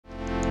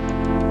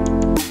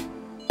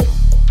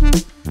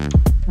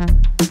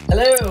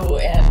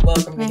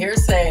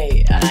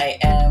Hearsay. I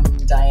am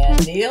Diane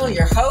and Neal,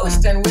 your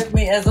host, and with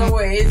me, as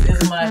always,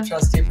 is my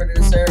trusty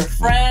producer,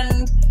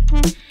 friend,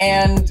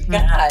 and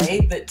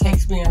guy that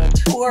takes me on a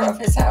tour of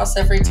his house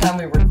every time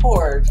we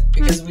record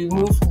because we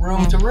move from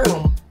room to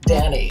room,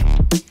 Danny.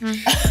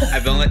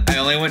 I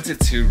only went to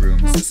 2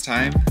 rooms this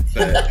time,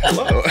 but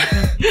hello.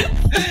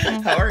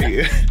 How are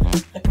you?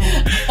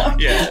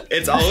 Yeah,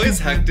 it's always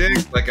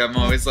hectic. Like, I'm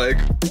always like,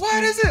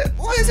 what is it?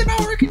 Why is it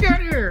not working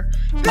down here?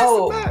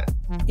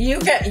 You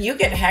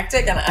get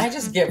hectic and I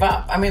just give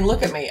up. I mean,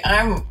 look at me.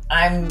 I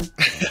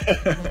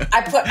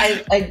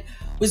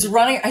was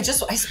running. I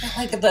spent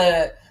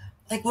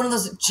like one of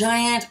those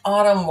giant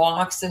autumn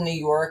walks in New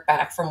York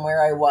back from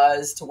where I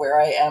was to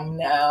where I am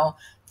now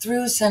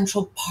through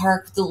Central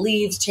Park, the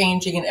leaves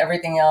changing and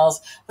everything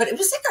else. But it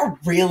was like a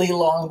really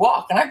long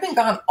walk and I've been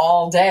gone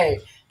all day.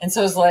 And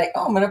so I was like,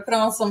 oh, I'm going to put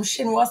on some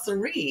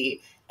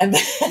chinoiserie. And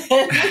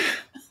then,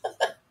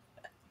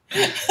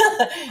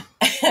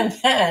 and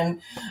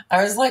then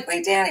I was like,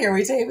 wait, Danny, are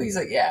we taping? He's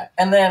like, yeah.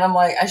 And then I'm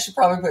like, I should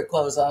probably put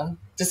clothes on.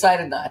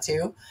 Decided not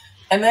to.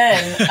 And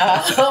then...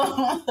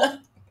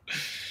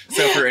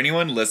 So for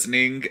anyone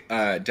listening,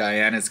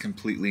 Diane is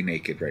completely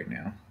naked right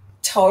now.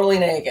 Totally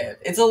naked.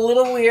 It's a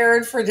little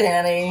weird for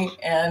Danny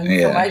and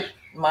for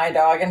my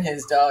dog and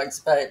his dogs,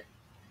 but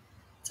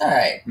it's all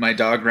right. My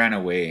dog ran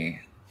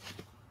away.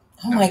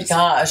 Oh my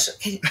gosh.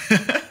 Do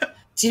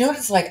you know what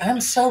it's like?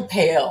 I'm so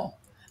pale,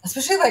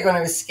 especially like when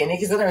I was skinny,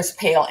 because then I was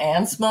pale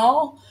and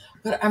small,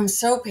 but I'm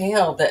so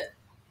pale that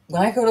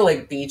when I go to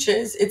like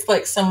beaches, it's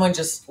like someone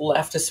just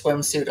left a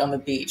swimsuit on the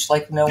beach.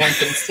 Like no one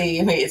can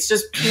see me. It's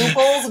just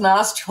pupils,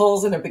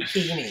 nostrils, and a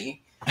bikini.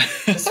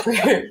 It's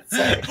weird.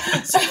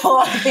 So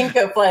I think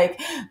of like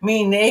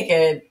me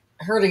naked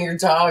hurting your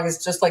dog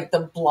is just like the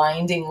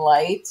blinding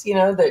light, you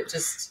know, that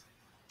just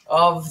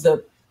of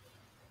the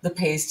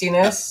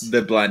pastiness.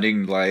 The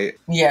blinding light.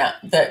 Yeah,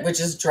 that would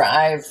just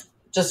drive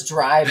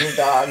your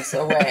dogs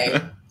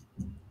away.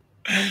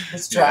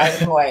 Just drive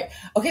them away.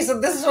 Okay, so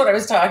this is what I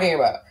was talking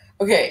about.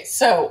 Okay,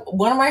 so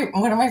one of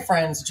my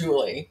friends,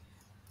 Julie,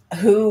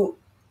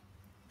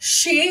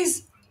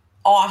 she's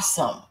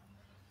awesome.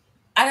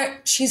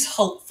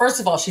 First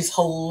of all, she's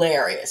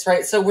hilarious,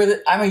 right? So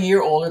I'm a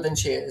year older than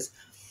she is,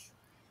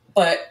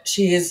 but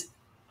she is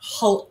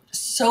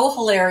so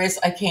hilarious.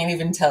 I can't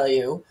even tell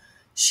you.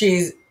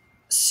 She's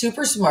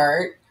super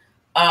smart.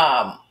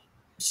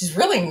 She's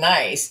really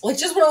nice. Like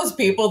just one of those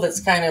people that's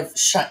kind of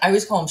I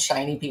always call them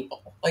shiny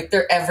people. Like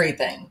they're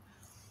everything.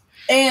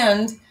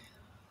 And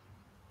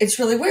it's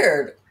really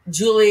weird.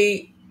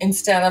 Julie,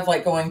 instead of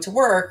like going to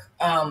work,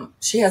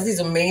 she has these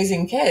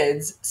amazing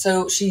kids.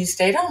 So she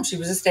stayed home. She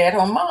was a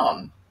stay-at-home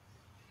mom.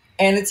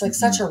 And it's like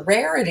such a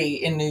rarity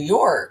in New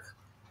York.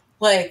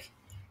 Like,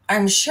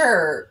 I'm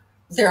sure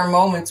there are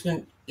moments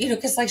when, you know,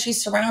 because like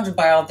she's surrounded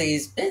by all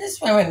these business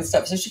women and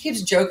stuff. So she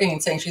keeps joking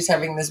and saying she's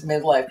having this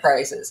midlife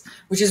crisis,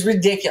 which is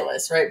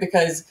ridiculous, right?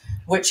 Because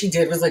what she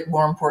did was like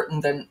more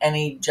important than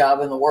any job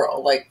in the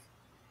world. Like,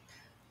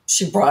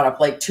 she brought up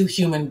like 2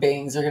 human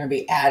beings are going to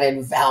be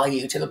added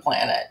value to the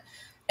planet.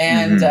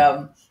 And,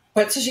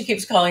 but so she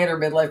keeps calling it her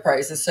midlife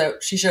crisis. So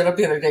she showed up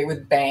the other day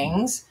with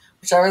bangs,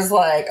 which I was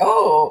like,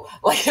 oh,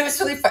 like it was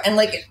really fun. And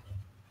like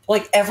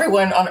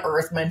everyone on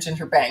earth mentioned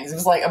her bangs. It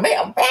was like, oh,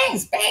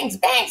 bangs, bangs,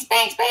 bangs,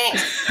 bangs,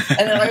 bangs.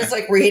 And then I was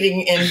like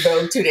reading in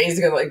Vogue 2 days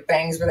ago, like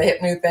bangs were the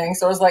hip new thing.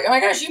 So I was like, oh my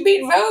gosh, you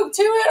beat Vogue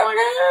to it. Oh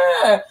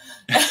my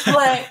God.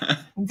 Like,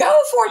 go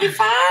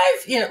 45.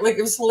 You know, like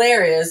it was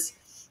hilarious.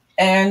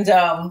 And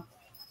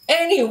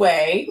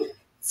anyway,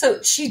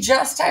 so she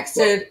just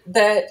texted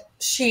that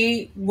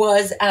she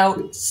was out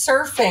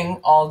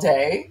surfing all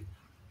day.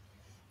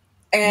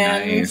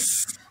 And,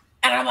 nice.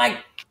 And I'm like,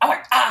 we're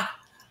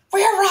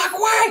rock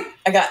white.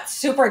 I got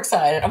super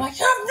excited. I'm like,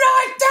 you have no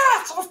idea.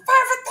 It's my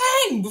favorite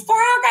thing before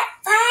I got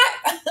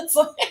fat. It's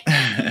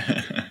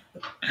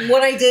like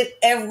what I did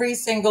every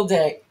single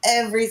day.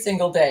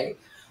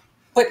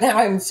 But now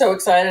I'm so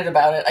excited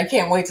about it. I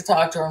can't wait to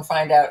talk to her and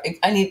find out.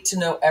 I need to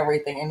know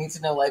everything. I need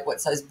to know like what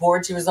size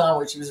board she was on,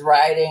 what she was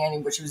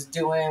riding, what she was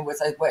doing, what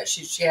size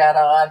wetsuit she had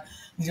on,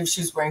 if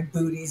she was wearing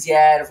booties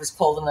yet, if it was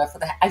cold enough for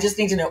that. I just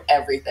need to know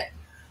everything.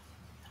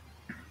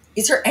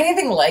 Is there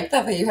anything like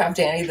that you have,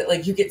 Danny, that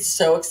like you get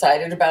so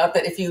excited about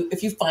that if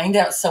you find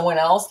out someone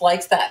else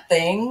likes that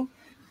thing,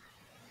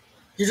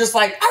 you're just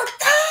like, oh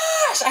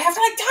gosh, I have to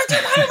like talk to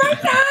you about it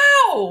right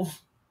now.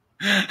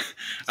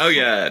 Oh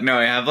yeah, no,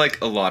 I have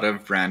like a lot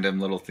of random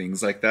little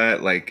things like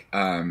that, like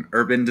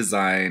urban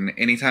design.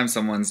 Anytime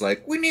someone's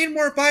like, we need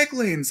more bike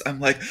lanes, I'm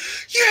like,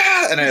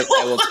 yeah, and I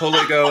will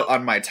totally go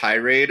on my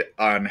tirade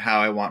on how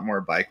I want more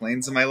bike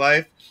lanes in my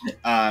life.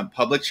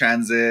 Public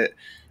transit,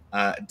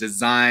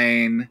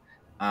 design,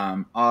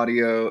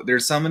 audio.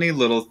 There's so many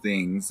little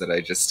things that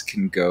I just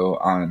can go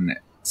on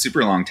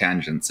super long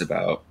tangents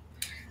about,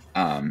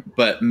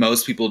 but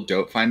most people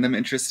don't find them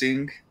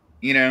interesting,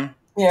 you know?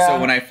 Yeah. So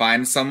when I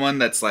find someone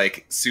that's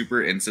like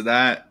super into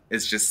that,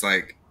 it's just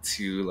like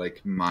too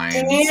like mind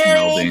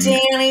melding.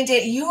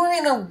 Danny, you were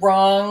in the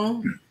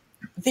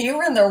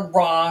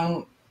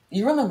wrong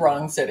you're in the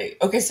wrong city.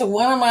 Okay, so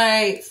one of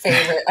my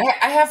favorite,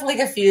 I have like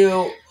a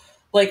few,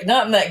 like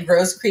not in that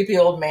gross, creepy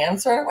old man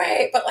sort of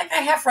way, but like I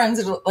have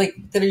friends that are like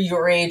that are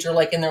your age or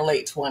like in their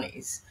late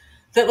 20s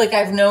that like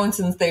I've known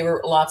since they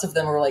were, lots of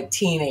them were like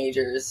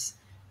teenagers.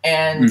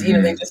 And, you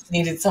know, they just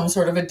needed some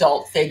sort of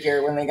adult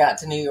figure when they got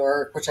to New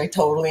York, which I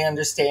totally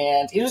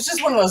understand. It was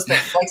just one of those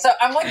things. Like, so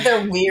I'm like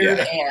their weird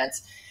aunt.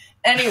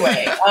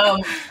 Anyway,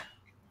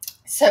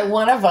 so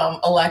one of them,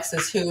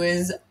 Alexis, who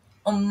is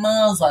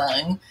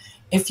amazing,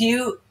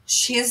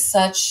 she is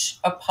such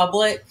a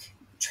public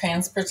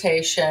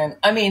transportation.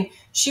 I mean,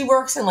 she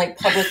works in like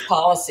public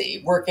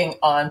policy, working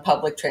on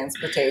public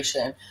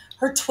transportation.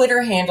 Her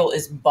Twitter handle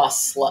is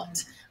bus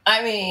slut.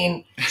 I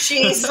mean,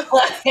 she's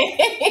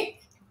like,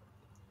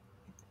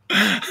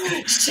 I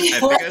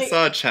think I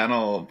saw a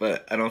channel,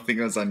 but I don't think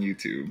it was on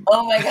YouTube.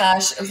 Oh my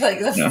gosh, it was like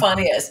the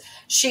funniest.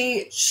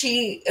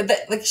 She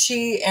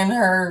and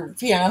her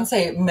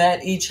fiance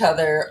met each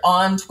other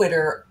on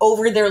Twitter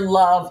over their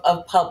love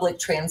of public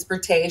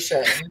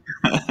transportation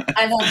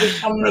and have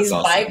become these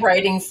bike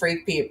riding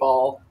freak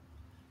people.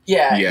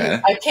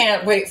 Yeah. I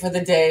can't wait for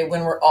the day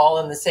when we're all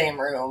in the same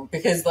room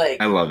because,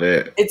 like, I love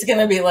it. It's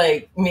gonna be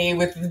like me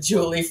with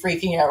Julie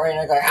freaking out right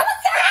now, going, "Oh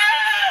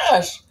my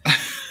gosh!"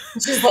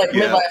 She's like,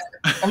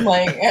 I'm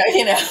like,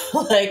 you know,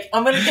 like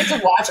I'm gonna get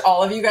to watch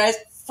all of you guys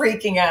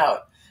freaking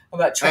out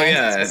about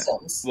transit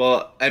systems.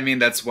 Well, I mean,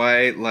 that's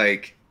why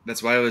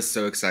I was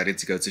so excited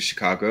to go to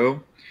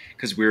Chicago.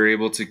 Because we were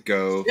able to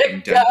go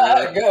from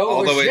Denver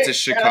all the way to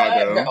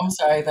Chicago. I'm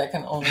sorry, that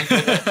can only be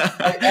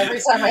like, every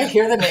time I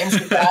hear the name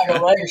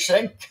Chicago, like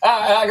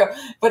Chicago,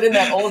 but in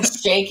that old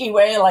shaky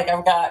way, like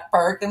I've got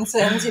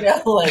Parkinson's, you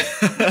know, like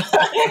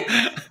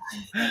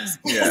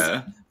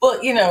yeah.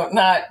 Well, you know,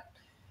 not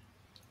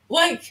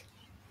like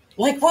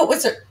what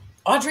was it?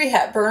 Audrey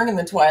Hepburn in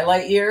the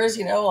Twilight years,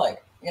 you know,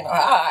 like. You know,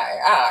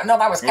 no,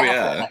 that was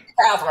Catherine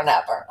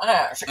Hepburn.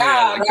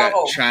 Chicago. Like that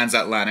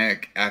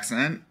transatlantic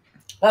accent.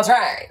 That's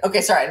right.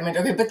 Okay, sorry. I mean,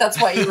 okay, but that's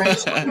why you went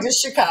to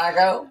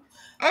Chicago.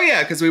 Oh,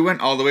 yeah, because we went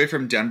all the way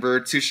from Denver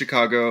to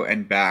Chicago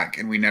and back,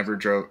 and we never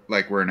drove,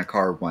 like, we're in a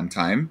car one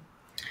time,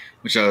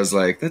 which I was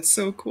like, that's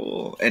so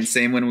cool. And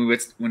same when we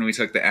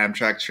took the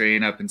Amtrak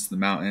train up into the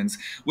mountains,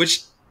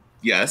 which,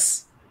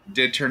 yes,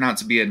 did turn out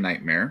to be a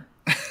nightmare.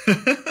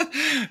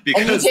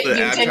 Because the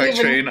Amtrak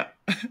train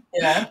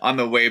on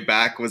the way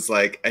back was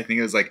like, I think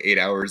it was like 8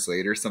 hours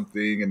late or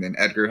something. And then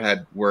Edgar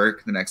had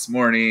work the next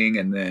morning.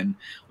 And then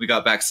we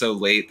got back so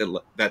late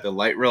that the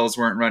light rails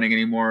weren't running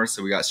anymore.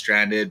 So we got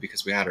stranded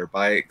because we had our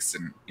bikes.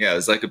 And yeah, it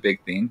was like a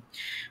big thing.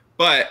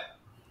 But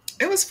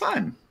it was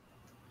fun.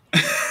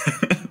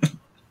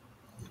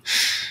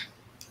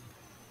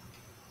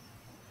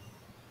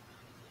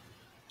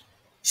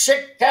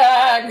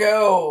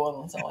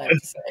 Chicago. That's all I have to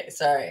say.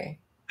 Sorry.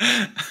 Do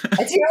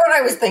you know what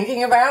I was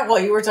thinking about while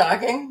you were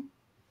talking?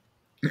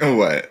 Oh,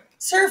 what?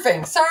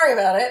 Surfing. Sorry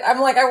about it. I'm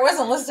like, I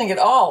wasn't listening at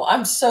all.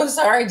 I'm so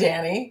sorry,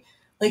 Danny.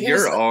 Like,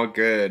 you're all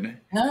good.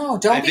 No,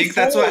 don't. I think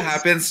that's what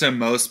happens to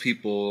most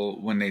people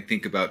when they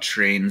think about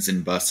trains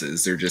and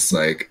buses. They're just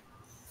like,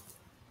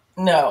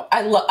 no.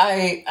 I love.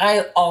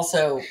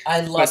 So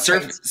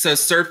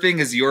surfing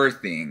is your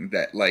thing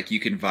that like you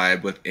can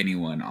vibe with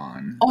anyone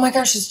on. Oh my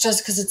gosh, it's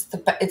just because it's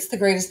the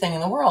greatest thing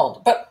in the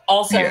world. But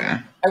also,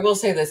 I will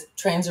say this: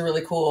 trains are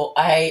really cool.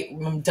 I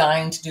am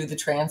dying to do the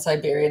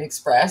Trans-Siberian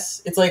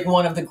Express. It's like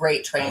one of the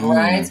great train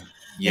rides.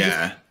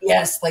 Yeah.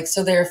 Yes, like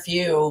so there are a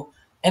few,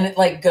 and it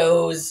like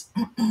goes.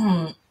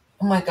 Oh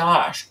my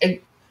gosh! I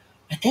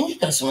think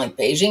it goes from like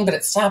Beijing, but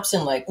it stops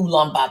in like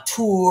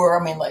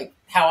Ulaanbaatar. I mean, like.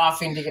 How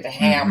often do you get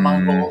to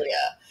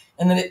Mongolia?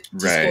 And then it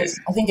just goes,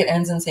 I think it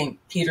ends in St.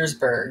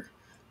 Petersburg.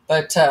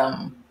 But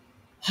how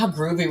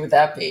groovy would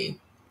that be?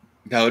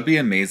 That would be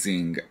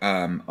amazing.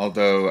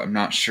 Although I'm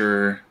not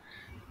sure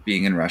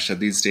being in Russia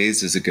these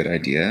days is a good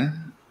idea.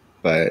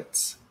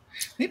 But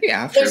maybe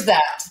after. There's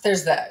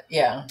that.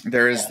 Yeah.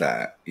 There is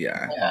that.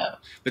 Yeah.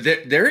 But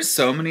there is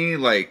so many,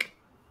 like,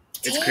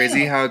 it's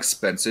crazy how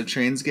expensive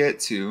trains get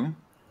too.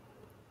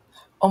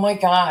 Oh my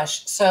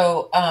gosh.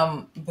 So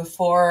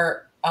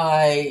before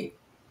I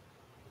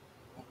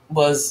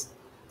was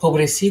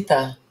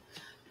pobrecita.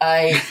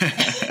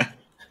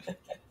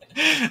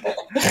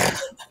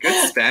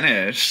 Good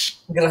Spanish.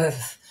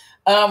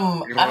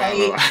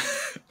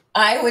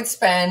 I would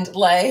spend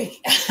like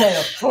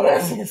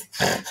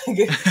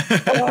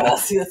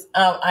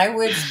I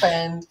would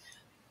spend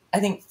I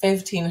think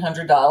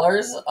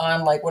 $1,500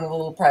 on like one of the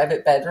little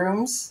private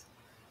bedrooms,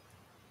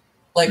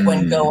 like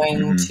when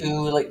going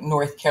to like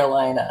North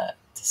Carolina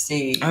to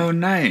see. Oh,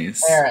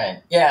 nice.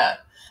 Aaron, yeah.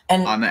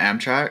 And on the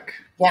Amtrak?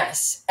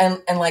 Yes.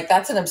 And like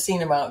that's an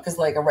obscene amount because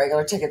like a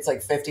regular ticket's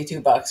like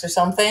 $52 or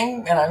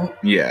something. And I'm,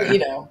 you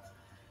know,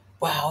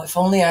 wow, if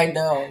only I'd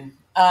known.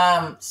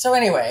 So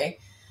anyway,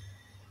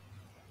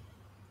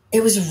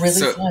 it was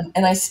really fun.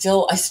 And I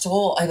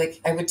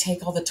would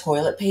take all the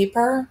toilet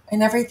paper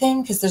and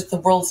everything because there's the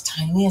world's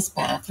tiniest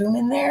bathroom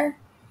in there.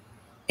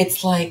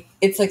 It's like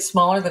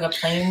smaller than a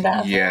plane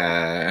bathroom.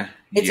 Yeah.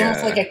 It's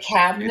almost like Yeah. a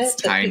cabinet It's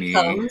that tiny.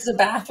 becomes a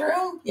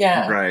bathroom.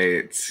 Yeah.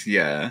 Right.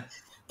 Yeah.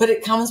 But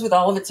it comes with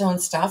all of its own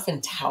stuff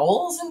and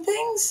towels and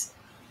things.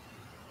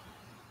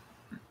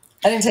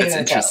 I didn't take it That's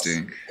in the towels.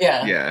 interesting.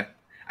 Yeah. Yeah.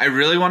 I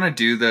really want to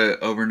do the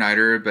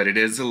overnighter, but it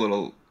is a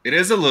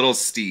little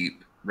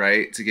steep,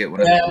 right? To get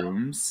one of the Yeah.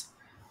 rooms.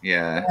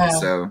 Yeah. Yeah.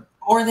 So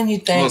More than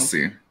you'd we'll think.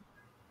 see.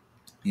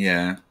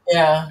 Yeah.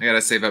 Yeah. I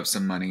gotta save up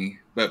some money.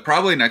 But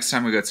probably next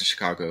time we go to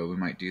Chicago, we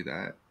might do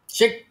that.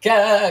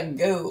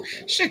 Chicago.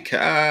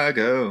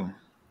 Chicago.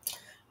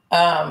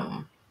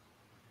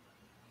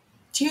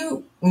 Do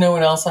you know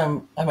what else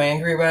I'm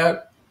angry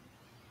about?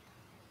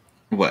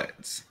 What? I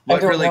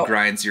What don't really know.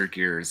 grinds your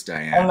gears, I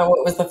don't know Diane?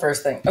 what was the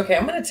first thing. Okay,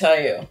 I'm going to tell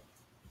you.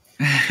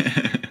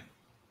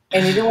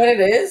 And you know what it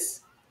is?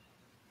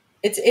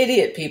 It's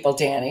idiot people,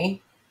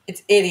 Danny.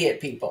 It's idiot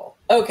people.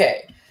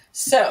 Okay,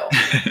 so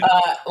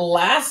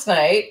last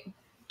night,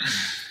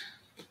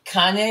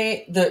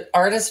 Kanye, the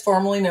artist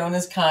formerly known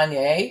as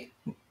Kanye,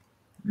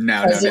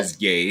 Now known as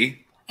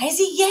Yay. is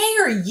he yay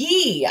or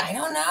yee? I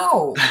don't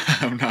know.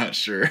 I'm not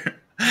sure.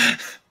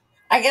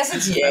 I guess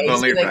it's yay. I've So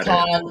only they read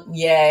call it. him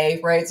yay,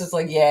 right? So it's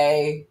like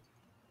yay.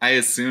 I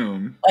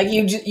assume. Like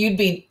you'd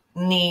be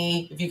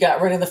knee if you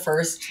got rid of the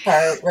first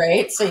part,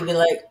 right? So you'd be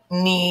like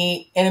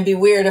knee, and it'd be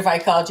weird if I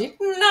called you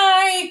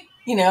nye.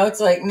 You know, it's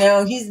like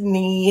no, he's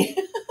knee.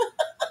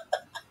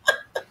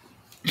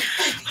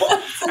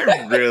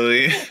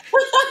 Really?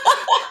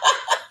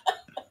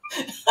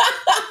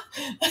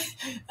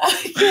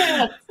 I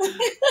can't.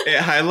 It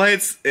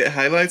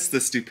highlights the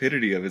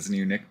stupidity of his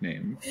new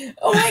nickname.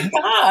 Oh my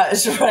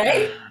gosh,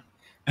 right?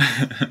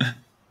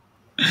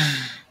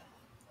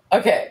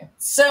 Okay,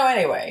 so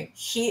anyway,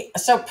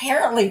 so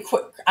apparently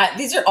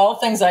these are all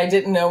things I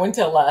didn't know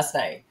until last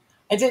night.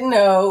 I didn't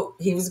know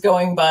he was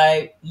going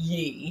by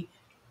Yee.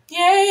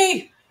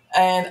 Yay!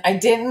 And I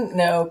didn't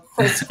know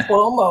Chris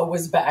Cuomo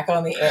was back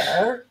on the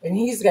air, and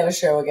he's got a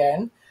show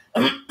again.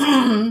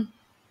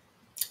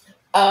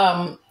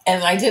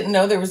 And I didn't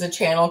know there was a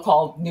channel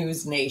called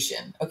News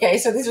Nation. Okay,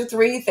 so these are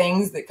three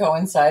things that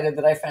coincided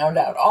that I found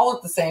out all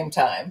at the same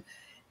time.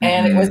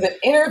 And it was an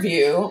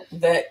interview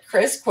that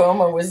Chris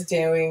Cuomo was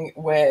doing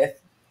with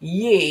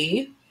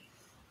Yee.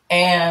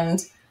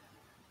 And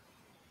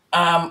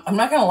I'm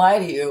not going to lie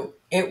to you,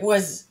 it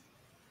was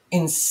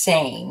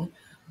insane.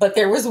 But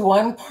there was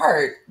one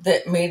part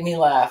that made me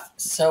laugh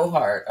so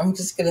hard. I'm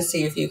just going to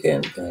see if you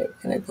can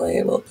I play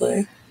it? We'll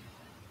play.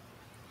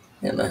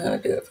 I don't know how to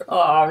do it.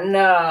 Oh,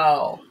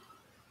 no.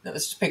 That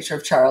was just a picture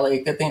of Charlie.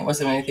 Good thing it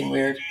wasn't anything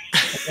weird.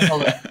 Okay,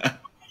 hold on.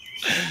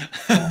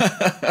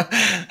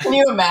 Can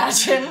you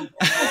imagine?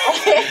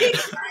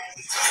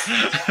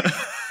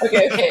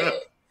 Okay.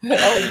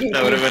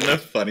 That would have been the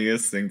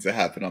funniest thing to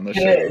happen on the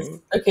show. Is.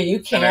 Okay, you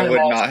can't. And I would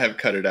imagine. not have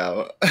cut it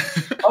out.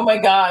 Oh my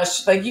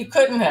gosh! Like you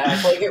couldn't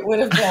have. Like it would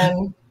have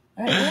been.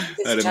 All right,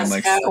 where did this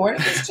just go? Where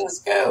did this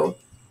just go?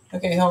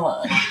 Okay, hold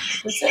on.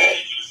 What's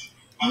it?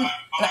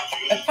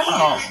 Come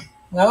on.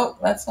 No,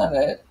 that's not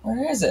it.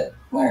 Where is it?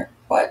 Where?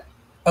 What?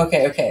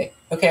 Okay. My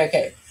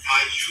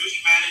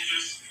Jewish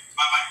managers,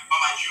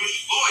 my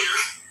Jewish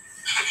lawyers,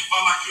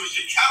 my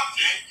Jewish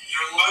accountant,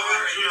 your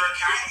lawyer, your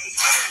accountant,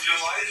 your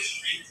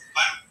industry,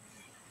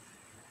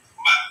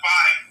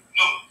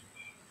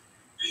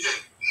 he said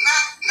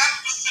not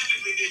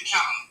specifically the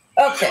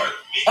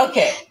accountant.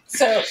 Okay.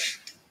 So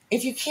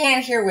if you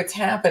can't hear what's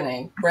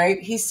happening, right?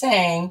 He's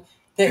saying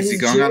that is he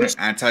going on an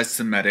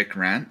anti-Semitic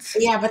rant?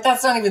 Yeah, but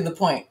that's not even the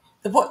point.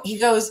 The point he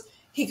goes,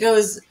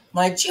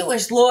 my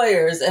Jewish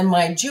lawyers and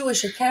my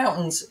Jewish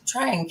accountants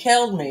try and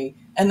killed me.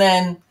 And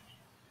then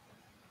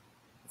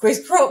Chris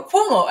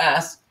Cuomo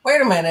asked,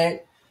 wait a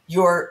minute,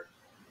 your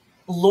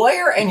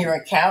lawyer and your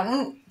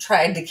accountant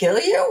tried to kill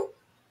you?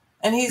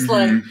 And he's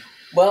like,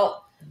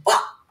 well,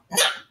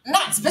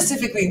 not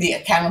specifically the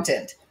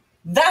accountant.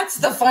 That's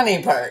the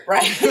funny part,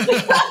 right? He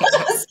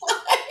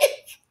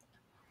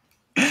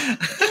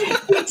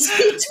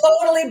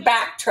totally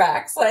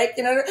backtracks, like,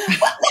 you know,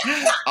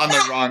 on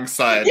the wrong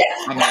side,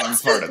 on the wrong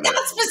part of it.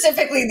 Not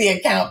specifically the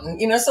accountant,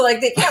 you know, so like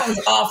the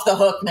accountant's off the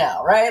hook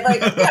now, right? Like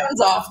the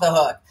accountant's off the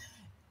hook.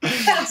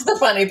 That's the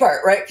funny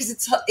part, right? Because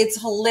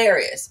it's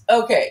hilarious.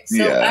 Okay,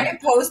 so I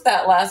posted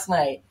that last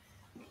night.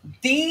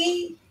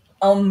 The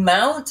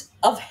amount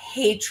of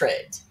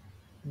hatred,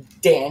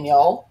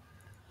 Daniel.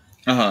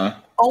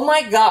 Oh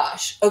my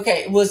gosh.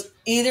 Okay, it was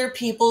either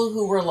people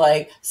who were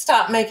like,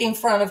 stop making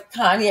fun of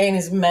Kanye and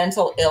his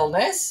mental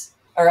illness,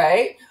 all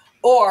right?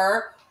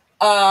 Or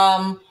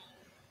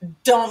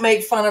don't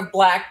make fun of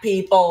black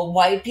people.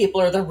 White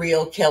people are the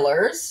real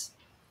killers.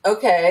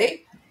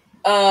 Okay.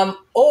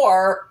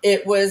 Or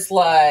it was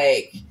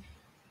like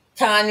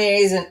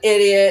Kanye's an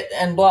idiot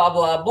and blah,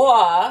 blah,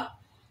 blah.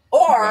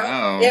 Or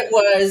it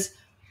was,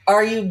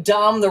 are you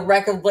dumb? The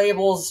record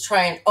labels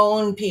try and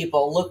own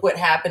people. Look what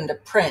happened to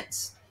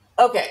Prince.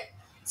 Okay,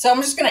 so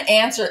I'm just going to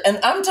answer. And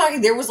I'm talking,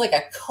 there was like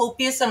a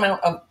copious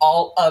amount of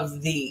all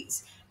of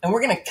these. And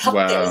we're going to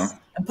cut this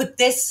and put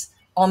this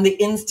on the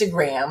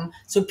Instagram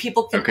so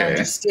people can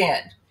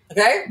understand.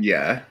 Okay?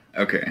 Yeah,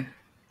 okay.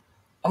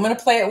 I'm going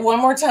to play it one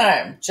more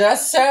time,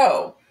 just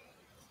so.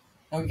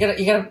 And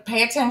you gotta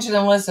pay attention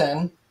and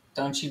listen.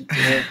 Don't you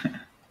dare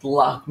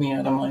block me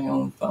out of my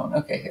own phone.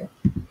 Okay, here.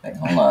 Wait,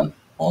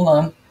 hold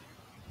on.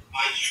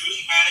 My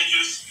Jewish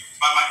managers,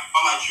 by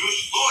my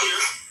Jewish lawyer,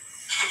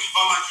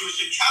 by my Jewish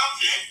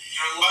accountant,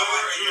 your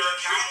lawyer and your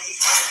accountant,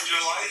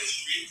 your life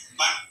industry,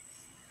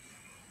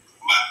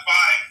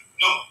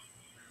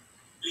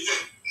 he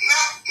said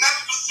not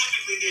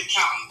specifically the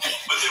accountant,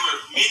 but there were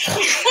many.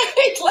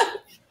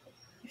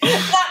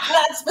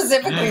 not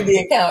specifically the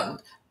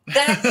accountant.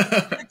 That's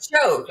the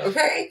joke,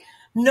 okay?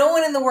 No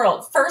one in the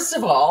world, first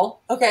of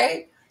all,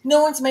 okay,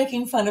 no one's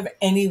making fun of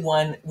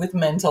anyone with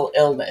mental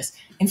illness.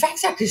 In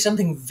fact, actually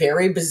something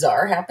very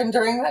bizarre happened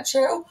during that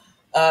show.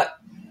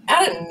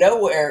 Out of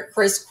nowhere,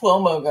 Chris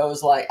Cuomo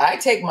goes like, I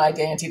take my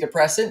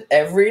antidepressant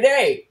every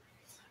day.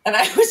 And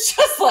I was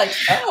just like,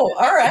 oh,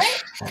 all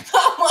right.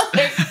 I'm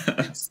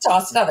like, just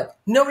toss it out there.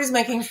 Nobody's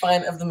making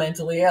fun of the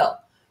mentally ill.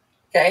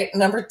 Okay.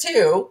 Number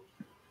two,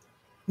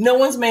 no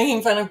one's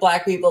making fun of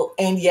Black people.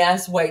 And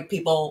yes, white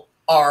people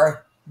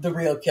are the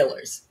real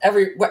killers.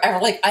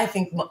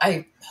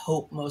 I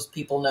hope most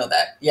people know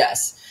that.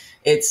 Yes,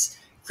 it's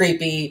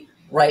creepy,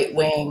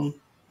 right-wing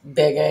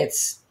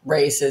bigots,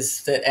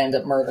 racists that end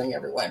up murdering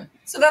everyone.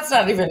 So that's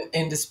not even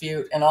in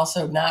dispute, and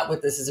also not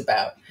what this is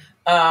about.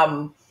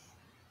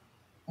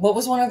 What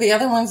was one of the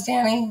other ones,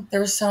 Danny? There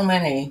were so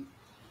many.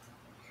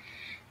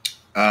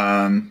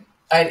 I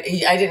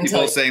didn't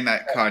tell you. People saying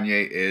that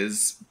Kanye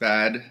is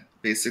bad,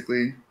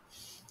 basically.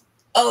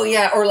 Oh,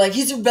 yeah. Or like,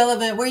 he's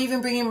irrelevant. Where are you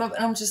even bringing him up?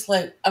 And I'm just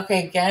like,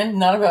 okay, again,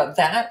 not about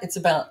that. It's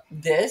about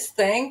this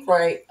thing,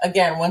 right?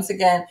 Again, once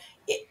again,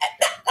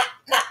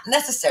 not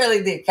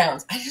necessarily the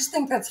accounts. I just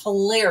think that's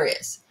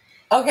hilarious.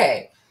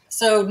 Okay.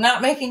 So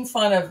not making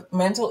fun of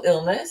mental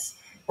illness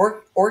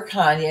or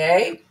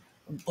Kanye,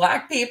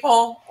 Black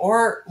people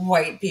or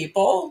white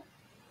people,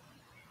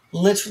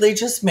 literally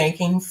just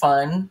making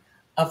fun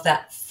of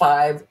that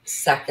 5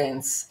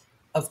 seconds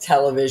of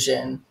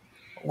television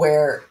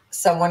where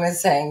someone is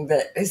saying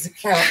that his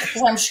accountant,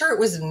 because I'm sure it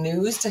was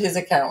news to his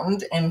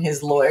accountant and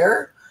his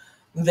lawyer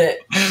that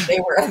they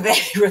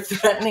were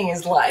threatening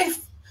his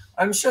life.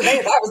 I'm sure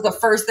that was the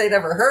first they'd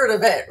ever heard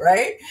of it,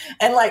 right?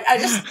 And like,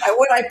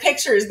 what I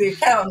picture is the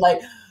accountant, like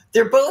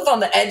they're both on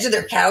the edge of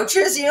their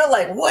couches,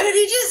 like, what did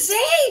he just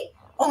say?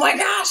 Oh my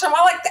gosh, I'm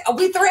all like,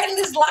 we threatened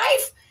his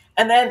life.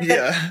 And then,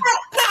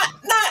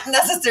 not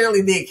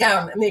necessarily the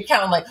accountant. And the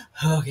accountant like,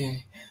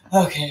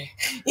 okay.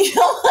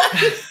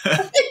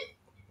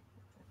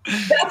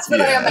 That's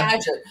what I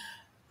imagine.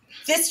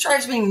 This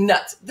drives me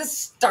nuts. This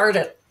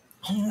started,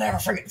 I'll never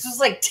forget. This was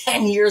like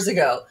 10 years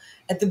ago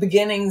at the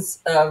beginnings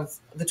of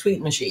the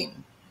tweet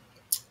machine.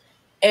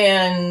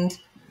 And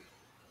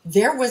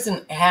there was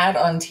an ad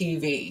on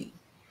TV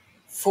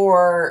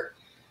for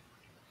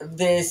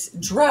this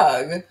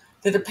drug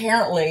that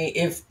apparently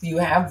if you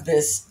have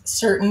this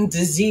certain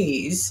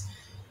disease,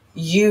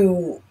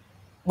 when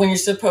you're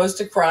supposed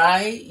to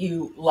cry,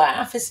 you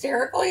laugh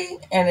hysterically.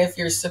 And if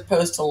you're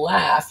supposed to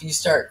laugh, you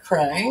start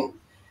crying.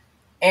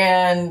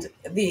 And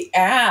the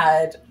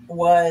ad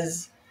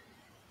was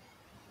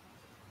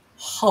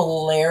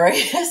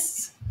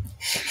hilarious.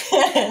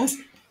 and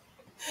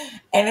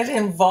it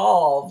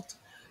involved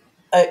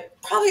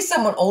probably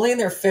someone only in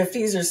their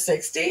 50s or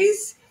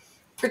 60s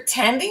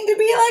pretending to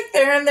be like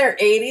they're in their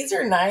 80s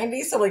or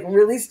 90s, so like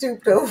really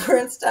stooped over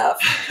and stuff,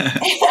 and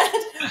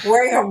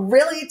wearing a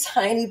really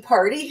tiny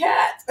party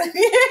hat. And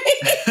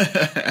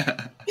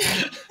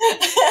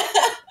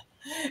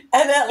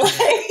that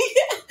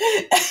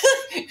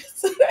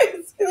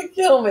it's gonna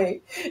kill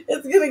me.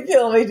 It's gonna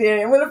kill me,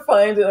 Danny. I'm gonna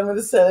find it. I'm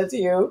gonna send it to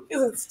you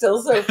because it's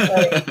still so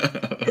funny.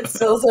 It's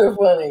still so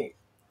funny.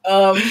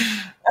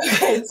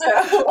 Okay,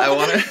 so I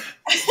want to.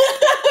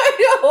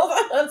 Hold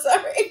on,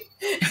 sorry.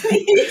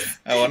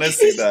 I want to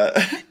see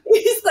that.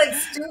 He's like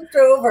stooped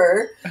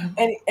over,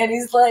 and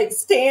he's like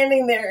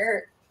standing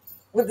there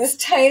with this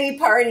tiny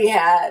party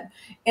hat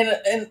in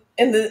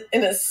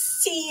a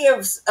sea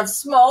of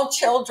small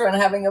children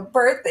having a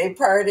birthday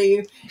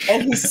party,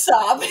 and he's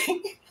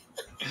sobbing.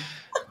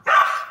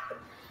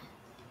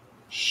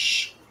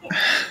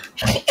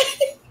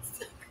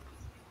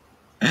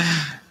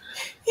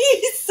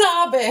 He's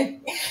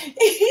sobbing.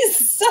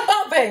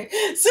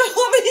 So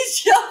all these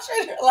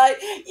children are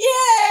like,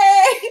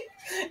 yay!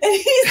 And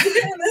he's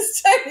in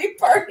this tiny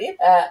party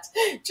hat,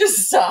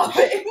 just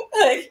sobbing.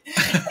 Like,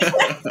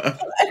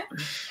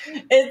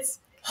 it's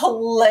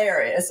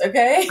hilarious,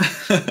 okay?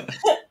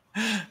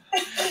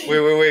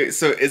 Wait.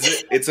 So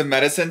it's a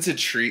medicine to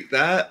treat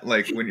that?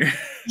 Like when you're...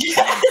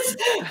 Yes.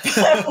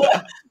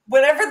 But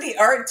whatever the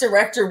art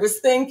director was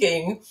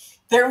thinking,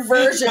 their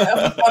version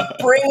of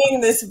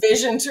bringing this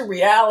vision to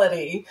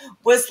reality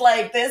was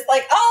like this,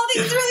 like, oh,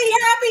 these really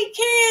happy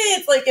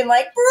kids, like in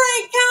like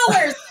bright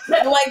colors,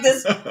 and like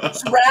this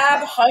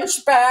drab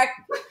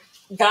hunchback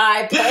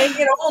guy playing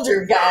an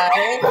older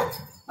guy,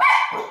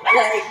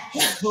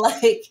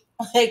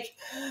 like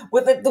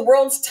with the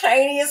world's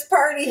tiniest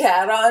party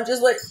hat on,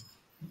 just like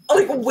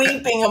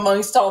weeping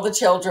amongst all the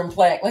children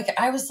playing. Like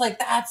I was like,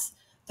 that's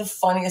the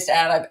funniest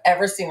ad I've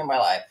ever seen in my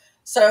life.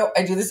 So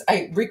I do this,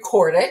 I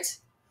record it,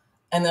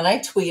 and then I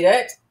tweet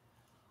it.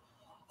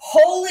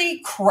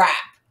 Holy crap.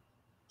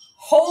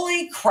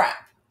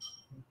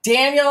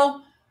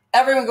 Daniel,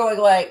 everyone going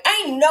like,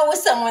 I know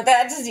someone with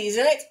that disease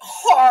and it's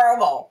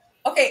horrible.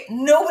 Okay,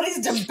 nobody's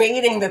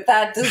debating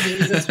that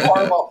disease is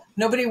horrible.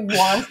 Nobody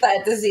wants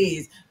that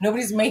disease.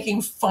 Nobody's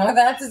making fun of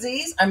that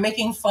disease. I'm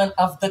making fun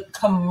of the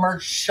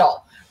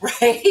commercial,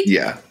 right?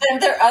 Yeah. And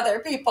there are other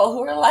people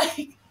who are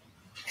like,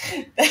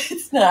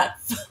 it's not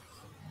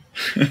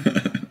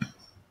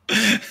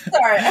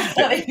Sorry,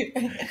 I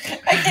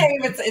can't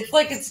even, it's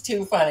like it's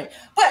too funny.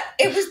 But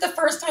it was the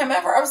first time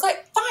ever. I was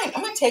like, fine,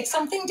 I'm going to take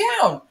something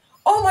down.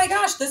 Oh my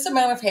gosh, this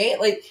amount of hate.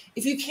 Like,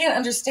 if you can't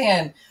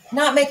understand,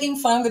 not making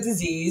fun of the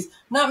disease,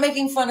 not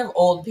making fun of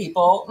old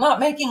people, not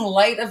making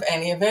light of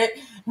any of it,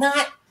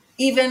 not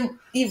even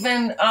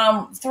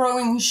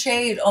throwing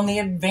shade on the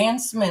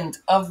advancement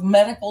of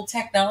medical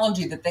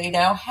technology that they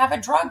now have a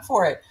drug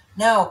for it.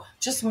 No,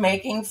 just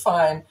making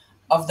fun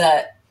of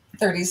that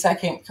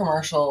 30-second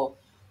commercial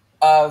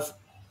of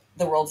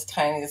the world's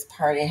tiniest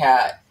party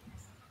hat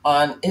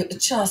on it.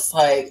 Just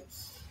like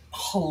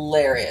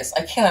hilarious.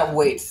 I cannot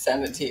wait to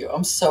send it to you.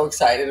 I'm so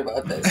excited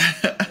about this.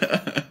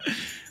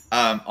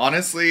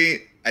 Honestly,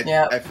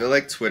 I feel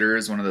like Twitter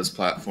is one of those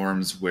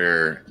platforms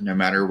where no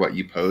matter what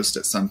you post,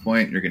 at some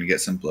point you're going to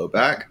get some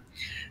blowback.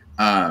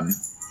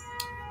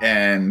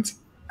 And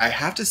I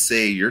have to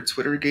say, your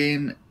Twitter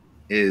game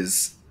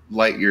is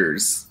light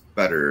years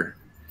better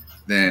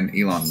than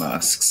Elon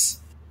Musk's.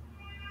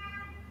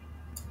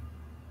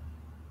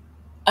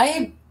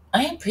 I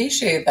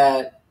appreciate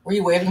that. Were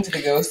you waving to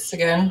the ghosts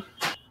again?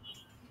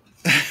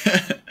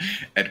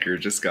 Edgar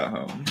just got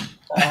home.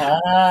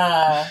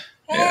 Yeah.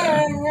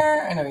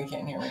 I know you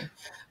can't hear me.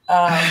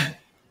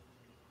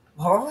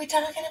 What were we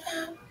talking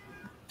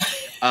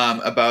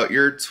about? About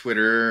your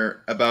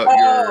Twitter, but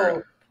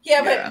there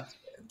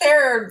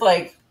are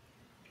like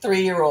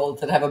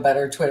 3-year-olds that have a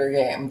better Twitter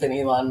game than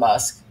Elon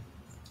Musk.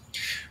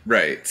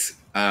 Right. So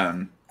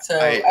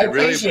I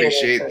really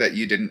appreciate that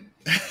you didn't.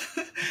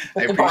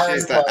 I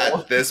appreciate that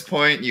at this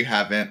point you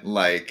haven't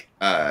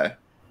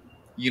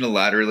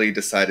unilaterally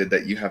decided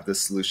that you have the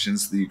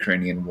solutions to the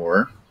Ukrainian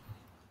war.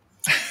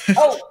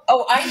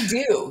 Oh, I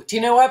do. Do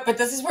you know what? But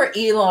this is where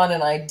Elon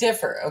and I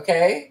differ,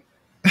 okay?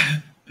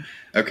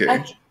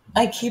 Okay.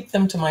 I keep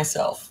them to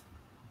myself.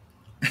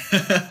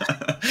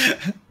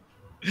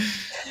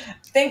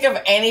 Think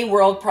of any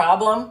world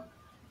problem,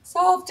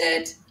 solved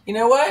it. You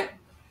know what?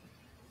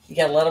 You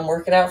got to let them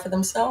work it out for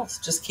themselves.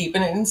 Just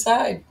keeping it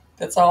inside.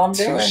 That's all I'm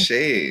doing. Touche.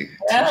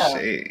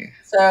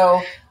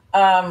 So,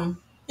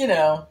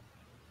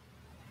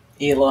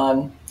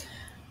 Elon.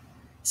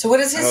 So what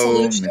is his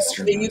solution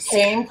to the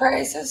Ukraine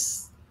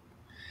crisis?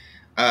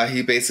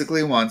 He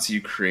basically wants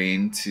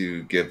Ukraine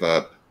to give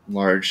up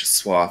large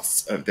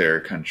swaths of their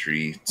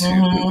country to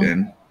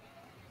Putin.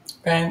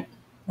 Right.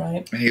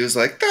 And he was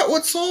like, that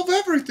would solve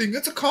everything.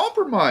 It's a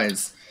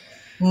compromise.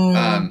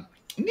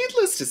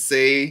 Needless to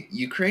say,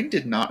 Ukraine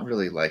did not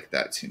really like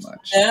that too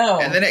much. No.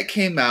 And then it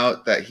came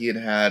out that he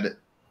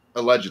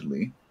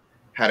allegedly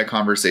had a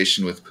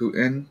conversation with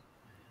Putin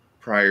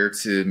prior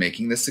to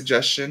making this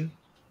suggestion.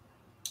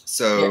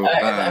 So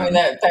I mean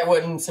that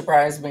wouldn't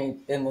surprise me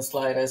in the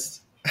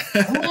slightest.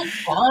 Oh my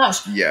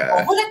gosh. Yeah.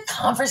 What would a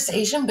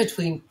conversation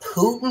between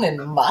Putin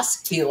and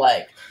Musk be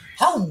like?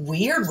 How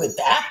weird would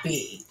that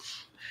be?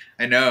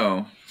 I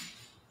know.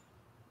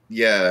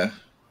 Yeah.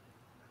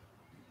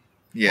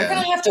 We're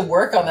going to have to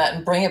work on that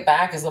and bring it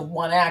back as a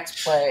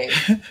one-act play.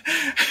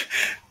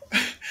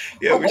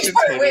 Yeah, which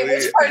part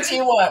do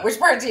you want? Which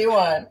part do you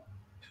want?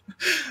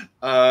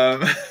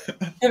 Gonna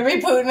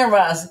be Putin or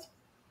Musk?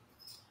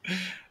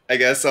 I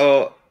guess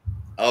I'll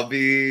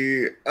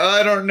be.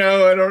 I don't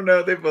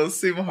know. They both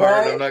seem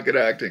hard. Right? I'm not good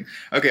at acting.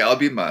 Okay, I'll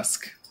be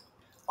Musk.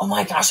 Oh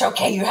my gosh!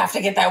 Okay, you have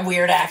to get that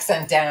weird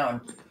accent down.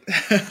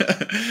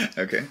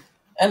 Okay.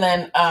 And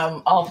then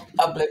I'll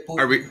play Putin.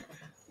 Are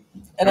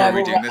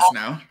we doing this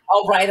now?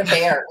 I'll write a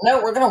bear.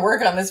 No, we're going to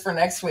work on this for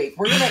next week.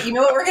 You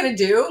know what we're going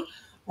to do?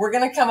 We're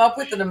going to come up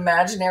with an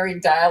imaginary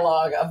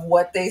dialogue of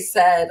what they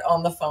said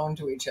on the phone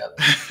to each other.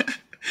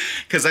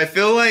 Because I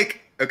feel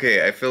like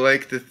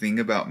the thing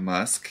about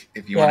Musk,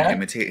 if you want to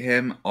imitate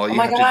him, all you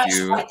have to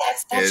do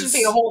that should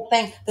be a whole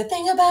thing. The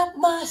thing about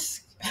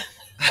Musk.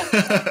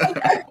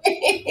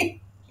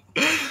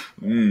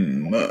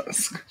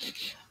 Musk.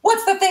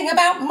 What's the thing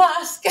about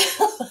Musk?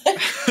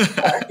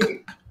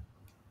 Sorry.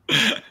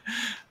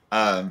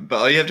 But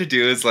all you have to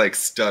do is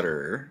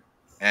stutter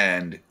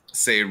and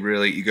say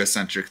really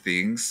egocentric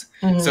things.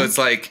 So it's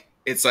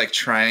like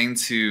trying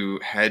to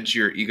hedge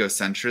your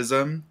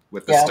egocentrism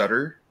with the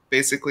stutter,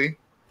 basically.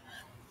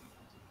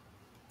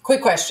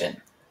 Quick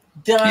question.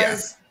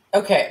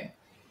 Okay.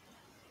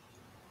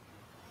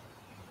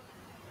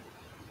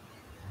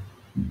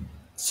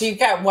 So you've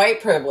got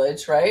white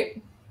privilege,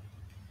 right?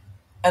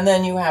 And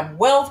then you have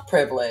wealth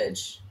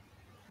privilege.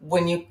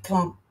 When you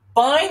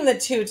combine the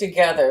two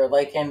together,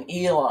 like an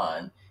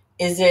Elon,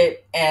 is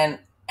it an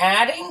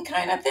adding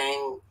kind of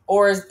thing?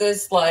 Or is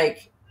this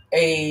like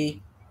a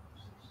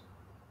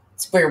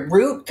square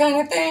root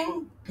kind of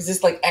thing? Is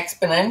this like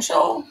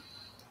exponential?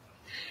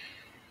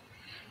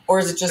 Or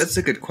is it just That's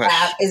a good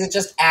question. Is it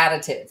just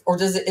additive?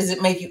 Or is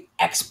it make you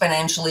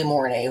exponentially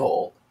more an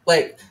a-hole?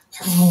 Like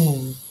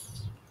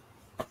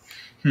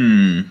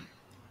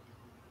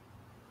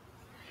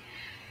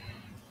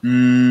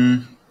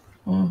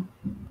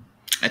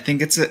I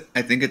think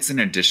it's an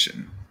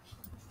addition.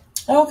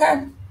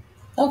 Okay.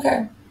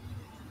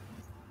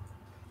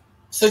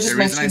 So just the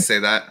reason I say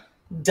that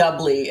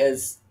doubly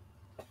is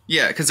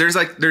because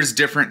there's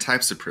different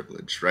types of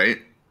privilege, right?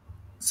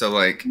 So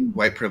like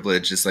white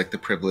privilege is like the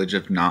privilege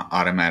of not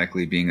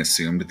automatically being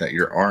assumed that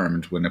you're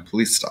armed when a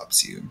police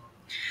stops you.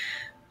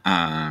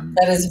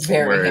 That is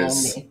very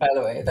handy, by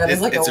the way. That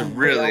is like a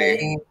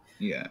really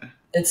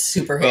it's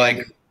super handy.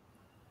 Like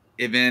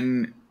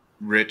even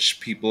rich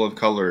people of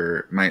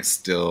color might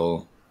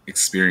still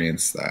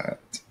experience that.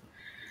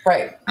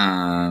 Right.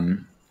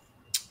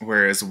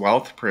 Whereas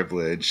wealth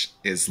privilege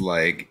is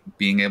like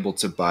being able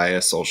to buy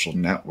a social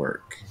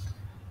network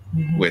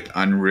with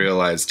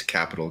unrealized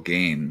capital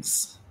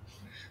gains,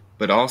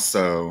 but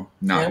also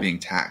not being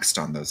taxed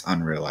on those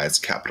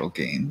unrealized capital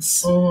gains.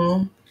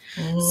 So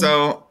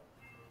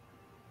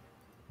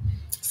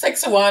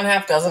 6 of one,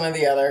 half dozen of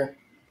the other.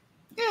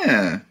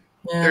 Yeah.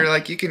 They're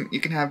like you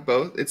can have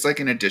both. It's like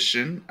an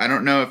addition. I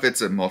don't know if it's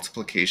a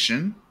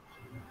multiplication.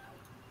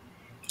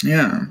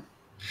 Yeah.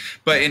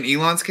 But in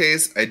Elon's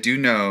case, I do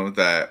know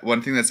that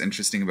one thing that's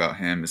interesting about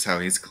him is how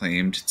he's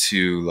claimed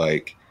to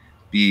like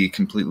be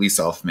completely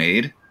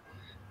self-made.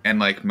 And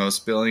like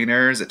most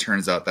billionaires, it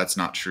turns out that's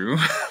not true.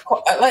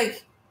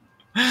 Like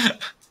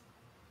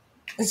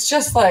it's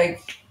just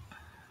like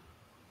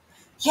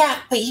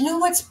but you know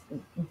what's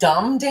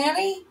dumb,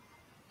 Danny?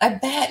 I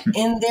bet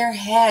in their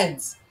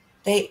heads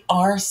they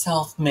are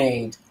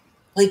self-made.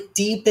 Like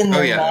deep in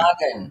their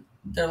noggin.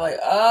 They're like,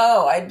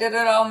 oh, I did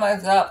it all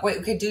myself. Wait,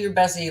 okay, do your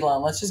best,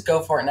 Elon. Let's just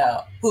go for it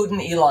now. Putin,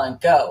 Elon,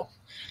 go.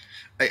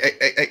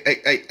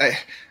 The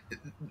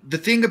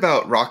thing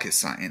about rocket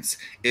science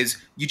is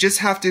you just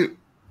have to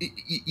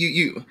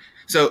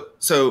so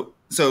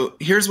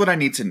here's what I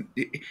need to.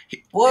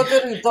 What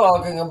are you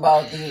talking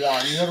about,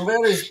 Elon? You're a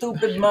very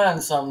stupid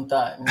man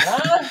sometimes,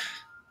 huh?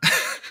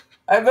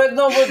 I bet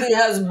nobody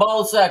has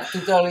ballsack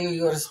to tell you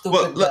you're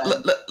stupid.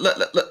 Well,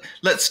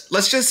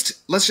 let's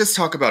just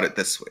talk about it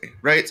this way,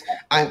 right?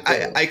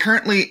 Okay. I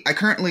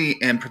currently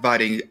am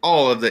providing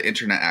all of the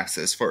internet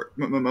access for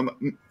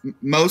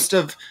most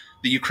of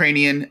the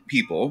Ukrainian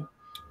people.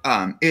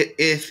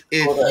 If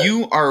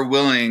you are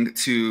willing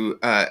to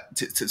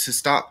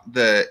stop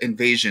the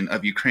invasion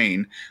of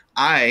Ukraine,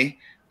 I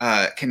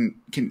can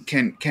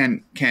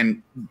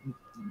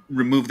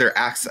remove their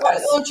access. Why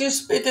don't you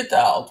spit it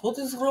out? What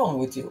is wrong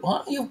with you?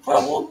 Huh? Your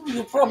problem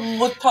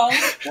with tongue?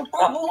 Your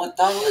problem with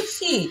tongue? Let's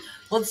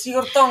see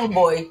your tongue,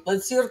 boy.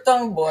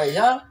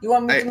 Huh? You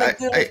want me to make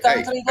your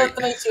country? Let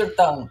me see your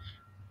tongue.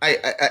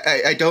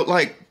 I don't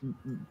like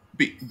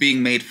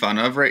being made fun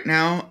of right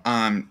now.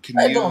 I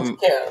don't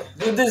care.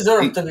 You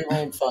deserve to be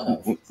made fun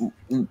of.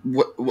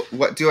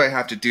 What do I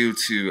have to do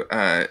to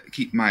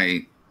keep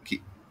my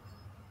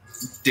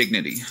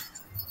dignity?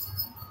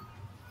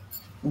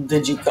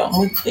 Did you come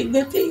with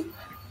dignity?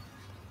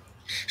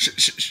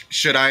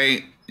 Should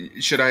I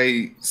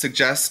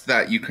suggest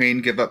that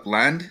Ukraine give up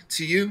land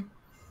to you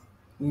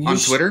on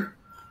Twitter?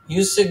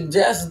 You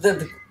suggest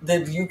that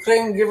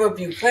Ukraine give up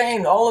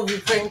Ukraine, all of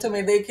Ukraine to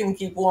me, they can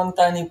keep one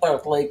tiny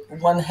part, like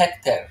 1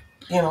 hectare,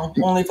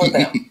 only for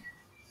them.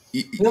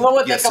 You know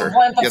what? They can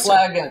plant a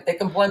flag in it. They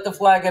can plant a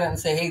flag in it and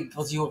say, hey, it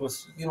was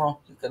yours. You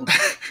can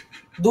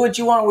do what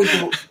you want with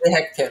the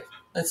hectare.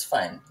 That's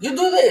fine. You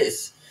do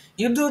this.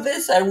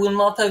 I will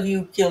not have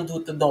you killed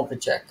with the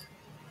Novichok.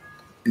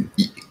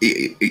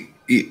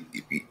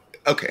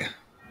 Okay.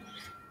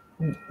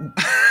 All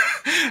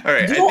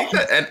right. I think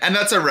that, and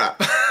that's a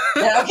wrap.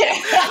 Yeah,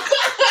 okay.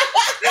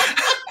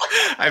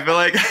 I feel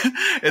like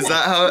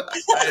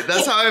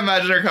that's how I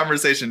imagine our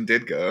conversation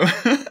did go.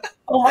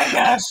 Oh my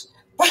gosh.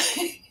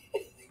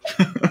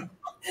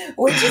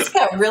 We just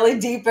got really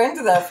deep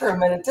into that for a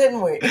minute,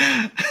 didn't we? We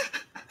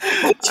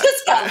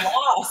just got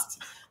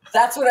lost.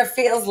 That's what it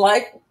feels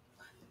like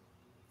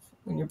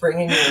when you're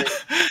bringing your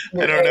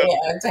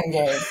acting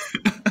game.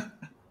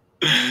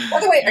 By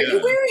the way, are you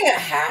wearing a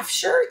half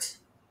shirt?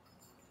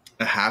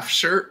 A half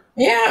shirt?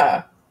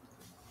 Yeah.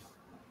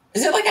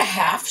 Is it like a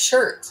half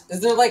shirt?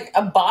 Is there like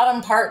a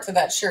bottom part to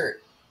that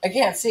shirt? I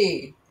can't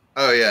see.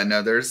 Oh yeah,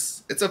 no,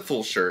 it's a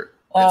full shirt.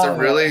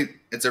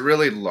 It's a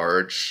really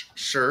large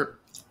shirt.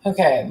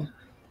 Okay.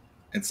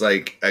 It's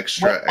like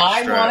extra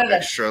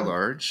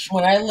large.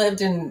 When I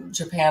lived in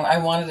Japan, I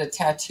wanted a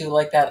tattoo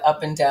like that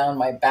up and down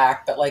my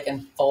back, but like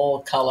in full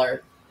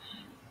color.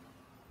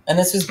 And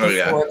this was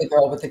before the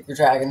girl with the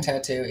dragon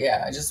tattoo.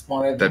 Yeah, I just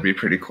wanted... That'd be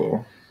pretty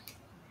cool.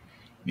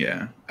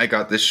 Yeah. I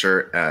got this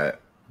shirt at...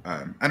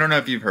 I don't know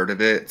if you've heard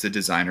of it. It's a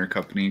designer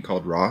company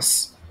called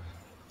Ross.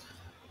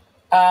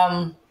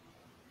 I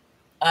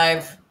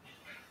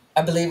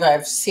believe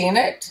I've seen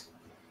it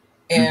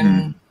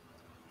in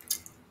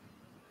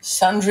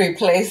sundry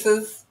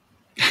places.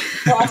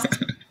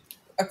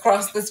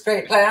 across this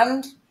great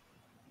land.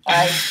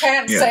 I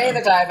can't say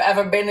that I've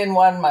ever been in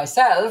one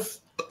myself,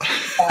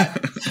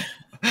 but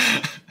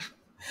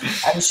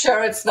I'm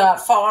sure it's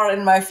not far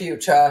in my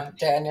future,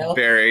 Daniel.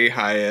 Very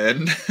high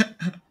end.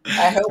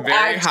 I hope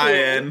very high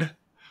end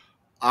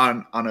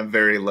on a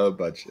very low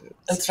budget.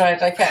 That's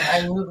right.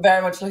 I'm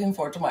very much looking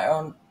forward to my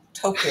own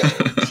Tokyo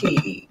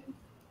tea.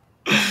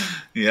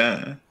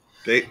 Yeah,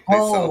 they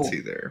sell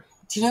tea there.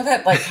 Do you know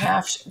that like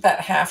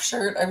half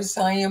shirt I was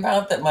telling you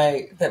about that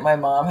my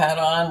mom had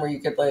on, where you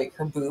could like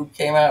her boob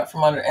came out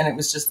from under, and it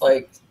was just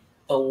like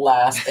the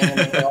last thing in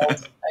the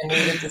world I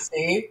needed to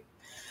see.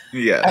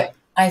 Yeah,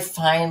 I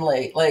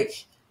finally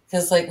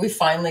because we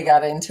finally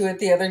got into it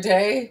the other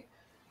day,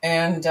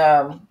 and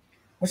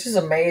which is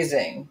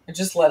amazing. I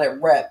just let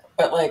it rip.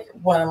 But like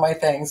one of my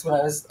things when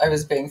I was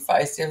being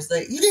feisty, I was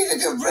like, you need to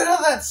get rid of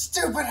that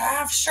stupid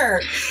half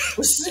shirt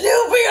with Snoopy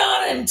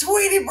on it and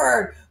Tweety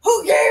Bird.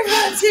 Who gave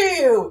that to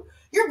you?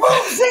 Your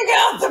boobs stick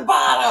out the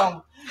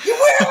bottom. You're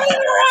wearing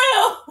it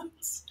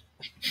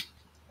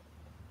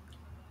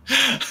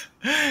around.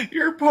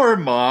 Your poor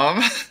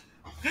mom.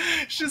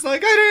 She's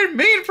like, I didn't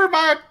mean for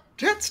my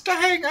tits to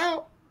hang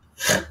out.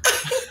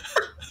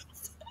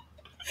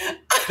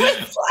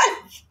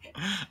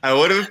 I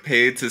would have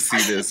paid to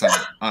see this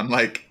on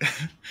like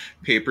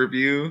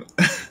pay-per-view.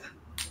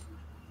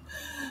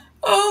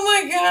 Oh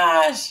my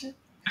gosh.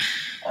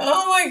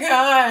 Oh my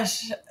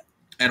gosh.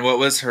 And what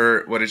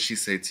did she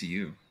say to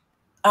you?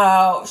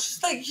 Oh,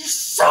 she's like, you're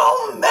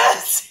so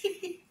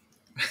messy.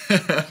 I'm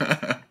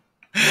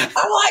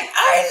like,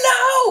 I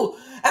know.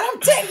 And I'm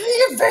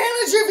taking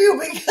advantage of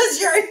you because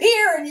you're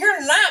here and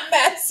you're not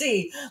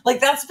messy.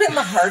 Like, that's been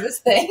the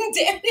hardest thing,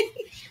 Danny.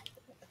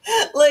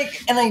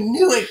 Like, and I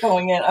knew it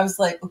going in. I was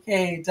like,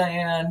 okay,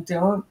 Diane,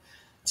 don't,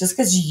 just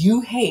because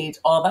you hate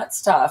all that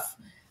stuff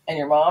and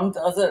your mom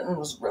does it and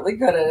was really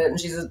good at it and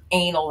she's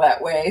anal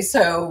that way,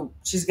 so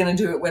she's going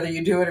to do it whether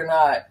you do it or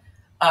not.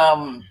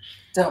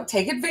 Don't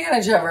take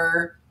advantage of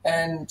her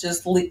and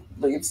just leave.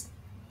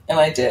 And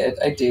I did.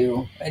 I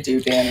do,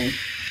 Danny.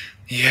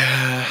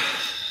 Yeah,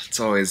 it's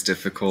always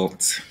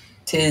difficult.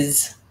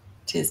 Tis.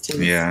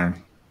 Yeah.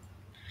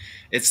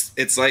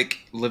 It's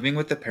like living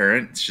with a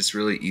parent. It's just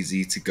really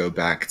easy to go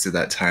back to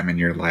that time in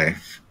your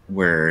life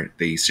where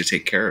they used to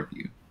take care of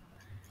you.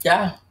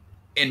 Yeah.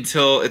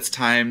 Until it's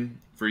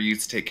time for you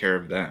to take care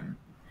of them.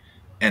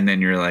 And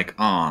then you're like,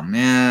 oh,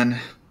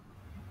 man.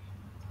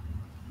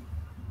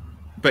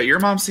 But your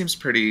mom seems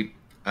pretty...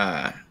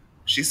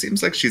 she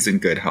seems like she's in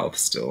good health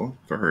still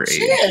for her age.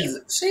 She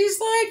is.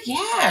 She's like,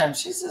 yeah,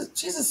 she's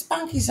a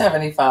spunky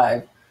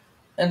 75.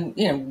 And,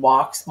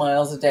 walks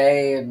miles a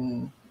day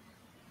and...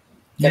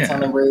 gets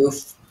on the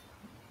roof.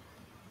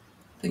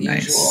 The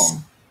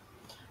usual.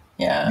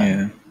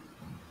 Yeah.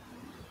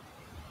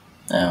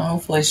 Oh,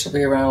 hopefully she'll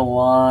be around a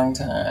long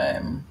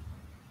time.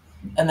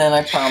 And then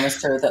I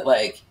promised her that,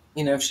 like,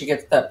 if she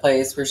gets to that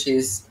place where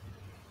she's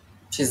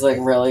like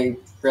really,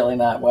 really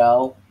not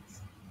well,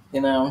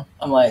 I'm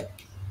like,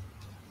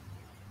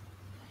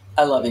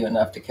 I love you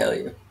enough to kill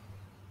you.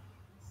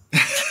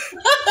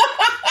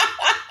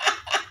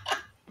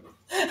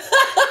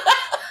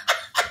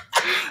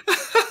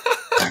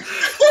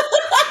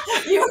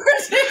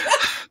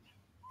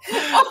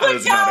 I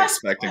was not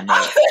expecting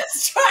that.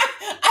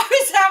 I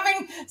was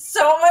having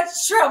so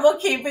much trouble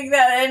keeping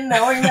that in,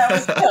 knowing that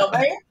was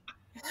coming.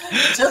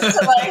 Just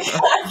to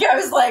I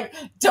was like,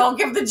 don't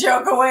give the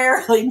joke away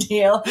early,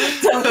 Neal.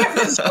 Don't give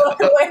the joke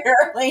away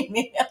early,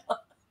 Neal.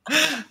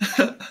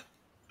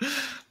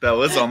 That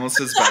was almost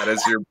as bad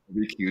as your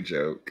barbecue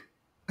joke.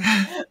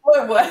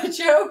 What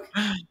joke?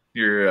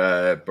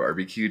 Your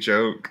barbecue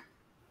joke.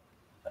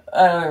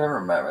 I don't even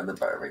remember the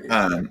barbecue.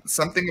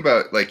 Something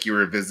about like you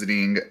were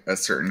visiting a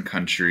certain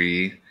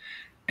country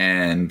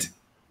and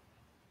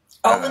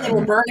when they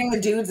were burning the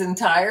dudes in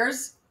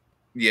tires?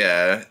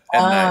 Yeah.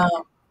 And then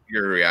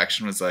your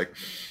reaction was like,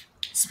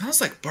 it smells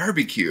like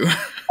barbecue.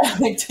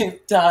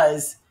 It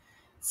does.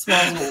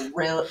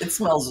 It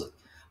smells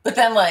but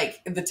then like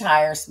the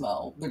tire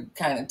smell would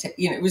kind of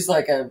it was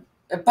like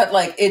but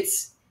like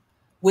it's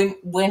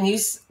when you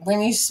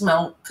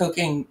smell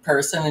cooking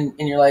person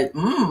and you're like,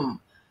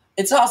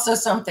 it's also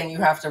something you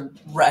have to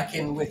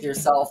reckon with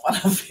yourself on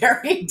a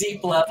very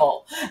deep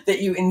level,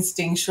 that you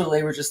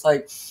instinctually were just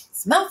like,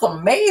 smells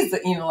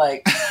amazing.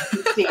 Like,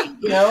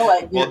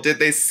 well, did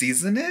they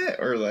season it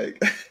or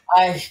like?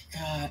 I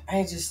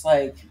just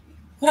like,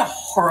 what a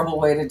horrible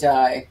way to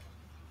die.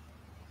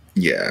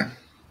 Yeah.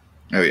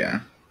 Oh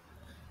yeah.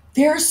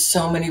 There are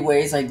so many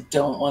ways I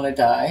don't want to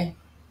die.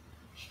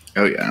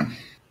 Oh yeah.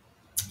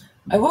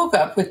 I woke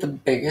up with the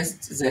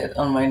biggest zit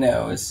on my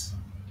nose.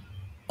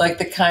 Like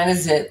the kind of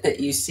zit that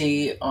you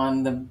see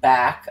on the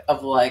back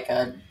of like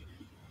a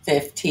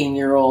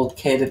 15-year-old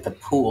kid at the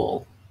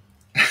pool.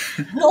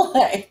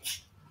 like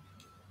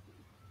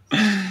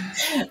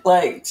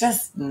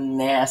just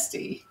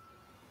nasty.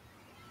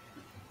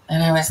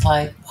 And I was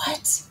like,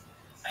 what?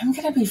 I'm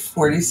going to be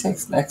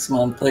 46 next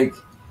month. Like,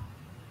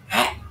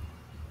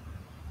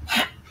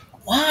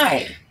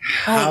 why?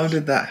 How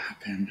did that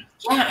happen?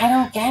 Yeah, I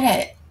don't get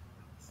it.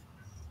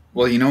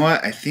 Well, you know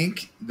what? I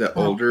think the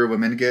older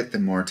women get, the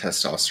more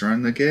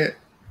testosterone they get.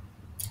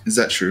 Is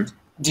that true?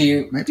 Do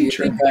you Might do be you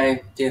true.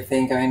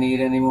 think I need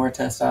any more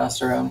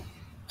testosterone?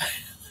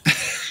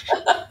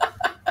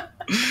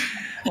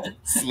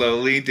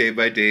 Slowly, day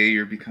by day,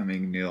 you're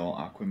becoming Neal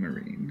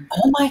Aquamarine.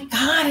 Oh my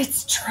God,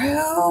 it's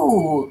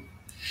true.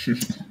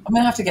 I'm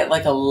gonna have to get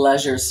like a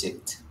leisure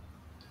suit.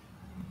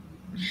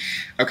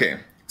 Okay,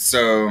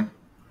 so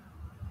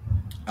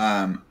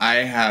I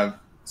have.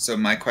 So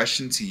my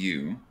question to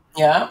you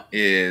Yeah.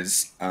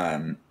 is: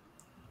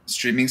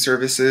 streaming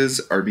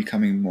services are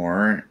becoming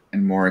more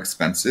and more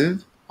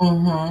expensive.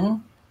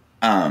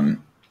 Mm-hmm.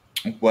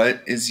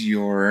 What is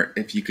your,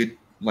 if you could,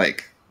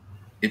 like,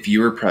 if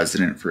you were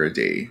president for a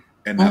day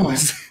and that Mm.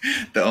 was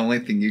the only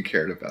thing you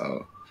cared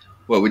about,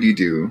 what would you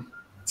do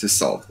to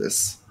solve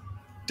this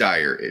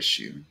dire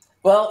issue?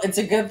 Well, it's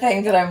a good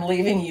thing that I'm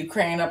leaving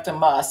Ukraine up to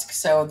Musk,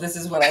 so this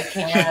is what I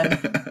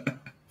can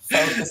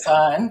focus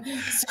on.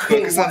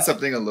 Focus on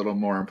something a little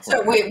more So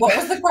important. wait, what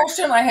was the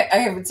question?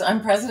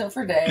 I'm president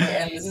for a day,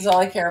 and this is all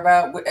I care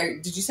about.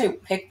 Did you say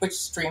pick which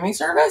streaming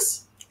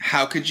service?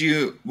 What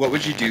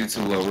would you do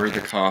to lower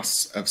the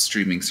costs of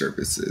streaming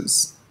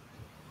services?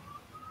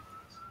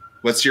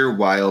 What's your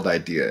wild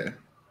idea?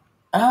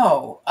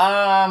 Oh,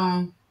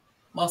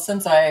 well,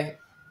 since I,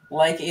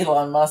 like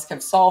Elon Musk,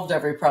 have solved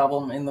every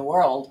problem in the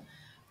world,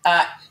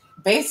 uh,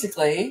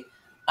 basically,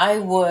 I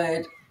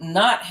would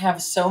not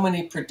have so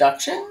many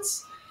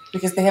productions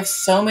because they have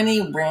so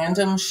many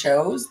random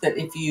shows that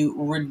if you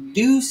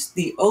reduce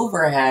the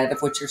overhead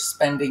of what you're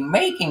spending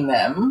making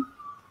them,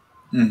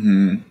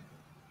 Mm-hmm.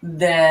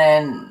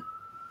 then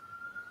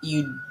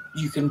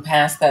you can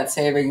pass that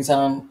savings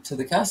on to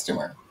the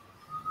customer.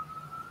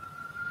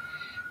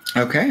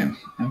 Okay.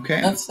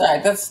 Okay.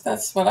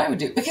 That's what I would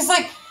do because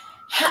like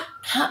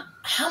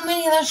how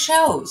many of those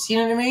shows? You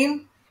know what I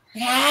mean?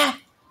 Yeah,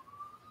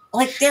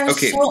 like there's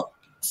Okay.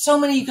 so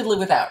many you could live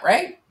without,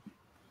 right?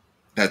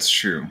 That's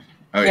true.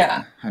 Oh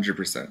Yeah. yeah,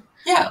 100%.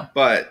 Yeah.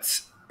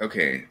 But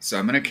okay, so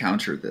I'm gonna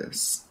counter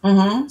this.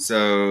 Mm-hmm.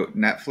 So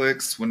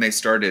Netflix, when they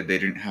started, they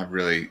didn't have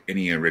really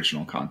any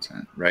original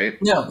content, right?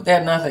 No, they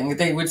had nothing.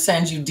 They would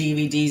send you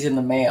DVDs in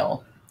the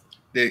mail.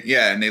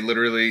 And they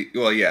literally,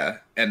 well, yeah.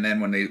 And then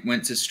when they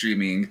went to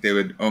streaming, they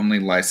would only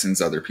license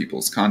other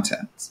people's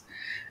content.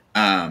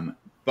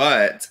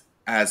 But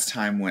as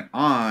time went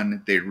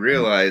on, they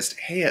realized,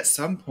 hey, at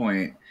some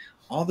point,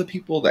 all the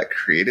people that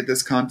created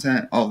this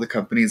content, all the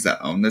companies that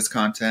own this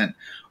content,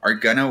 are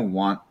gonna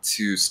want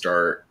to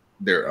start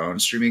their own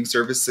streaming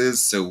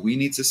services. So we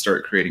need to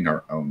start creating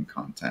our own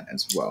content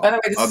as well. By the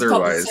way, this is called the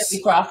Otherwise,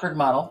 Cindy Crawford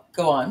model.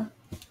 Go on.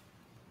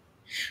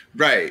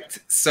 right.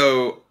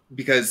 So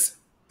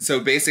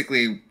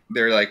basically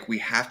they're like, we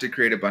have to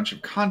create a bunch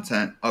of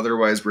content,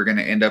 otherwise we're going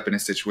to end up in a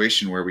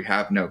situation where we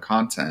have no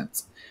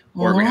content,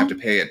 or we have to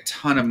pay a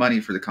ton of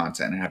money for the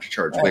content and have to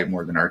charge way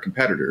more than our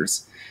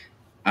competitors.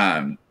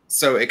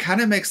 So it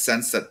kind of makes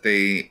sense that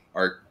they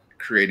are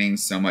creating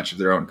so much of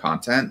their own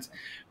content,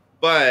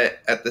 but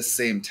at the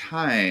same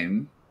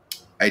time,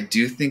 I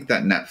do think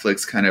that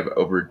Netflix kind of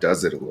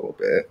overdoes it a little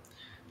bit.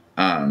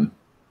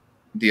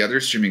 The other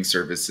streaming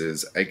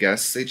services, I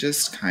guess they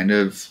just kind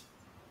of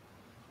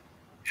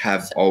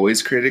have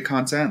always created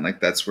content. Like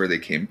that's where they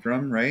came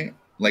from, right?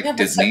 Like Yeah,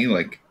 Disney,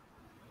 no,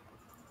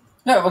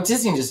 well,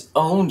 Disney just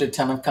owned a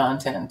ton of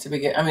content to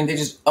begin. I mean, they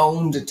just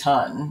owned a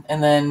ton,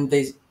 and then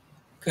they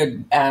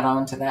could add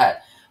on to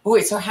that. But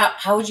wait, so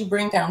how would you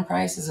bring down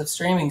prices of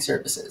streaming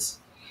services?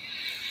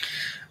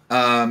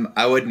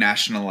 I would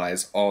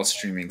nationalize all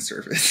streaming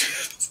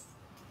services.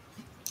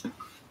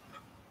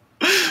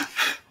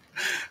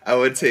 I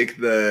would take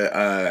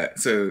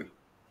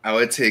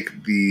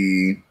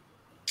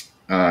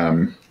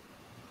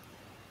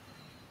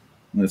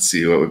let's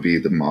see, what would be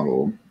the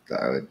model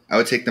that I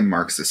would take the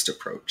Marxist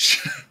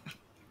approach.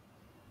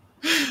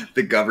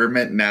 The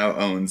government now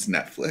owns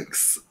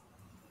Netflix,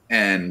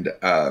 and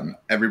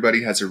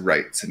everybody has a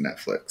right to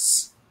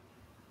Netflix.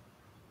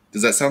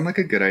 Does that sound like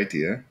a good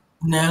idea?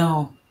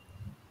 No.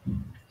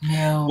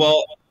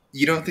 Well,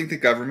 you don't think the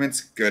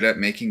government's good at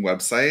making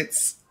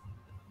websites?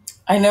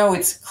 I know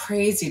it's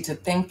crazy to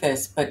think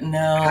this, but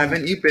no.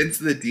 Haven't you been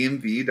to the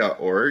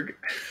dmv.org?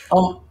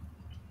 Oh,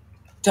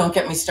 don't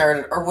get me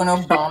started. Or when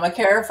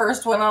Obamacare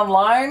first went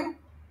online?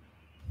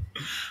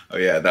 Oh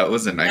yeah, that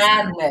was a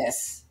nightmare.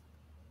 Madness.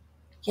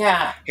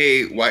 Yeah.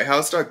 Hey,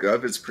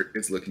 whitehouse.gov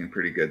is looking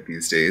pretty good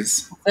these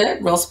days. Is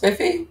it real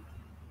spiffy?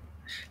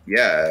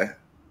 Yeah.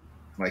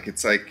 Like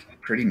it's like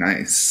pretty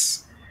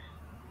nice.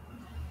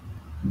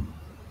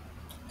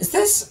 Is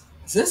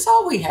this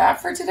all we have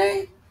for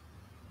today?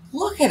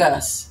 Look at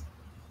us.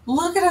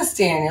 Look at us,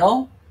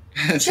 Daniel.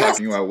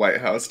 Talking about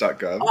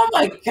whitehouse.gov. Oh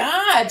my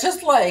God.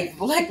 Just like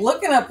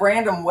looking up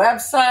random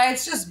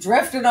websites, just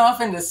drifting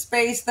off into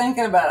space,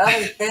 thinking about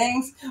other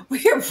things.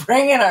 We are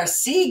bringing our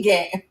C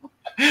game.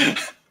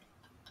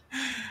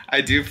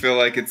 I do feel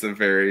like it's a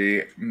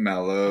very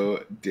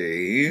mellow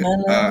day.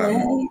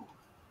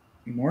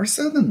 More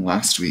so than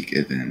last week,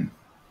 even.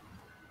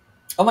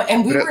 Oh my,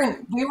 and we But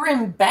were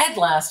in bed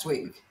last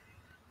week.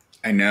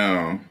 I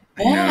know.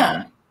 I Yeah.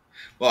 know.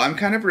 Well, I'm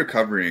kind of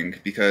recovering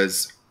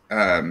because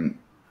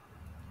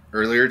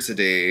earlier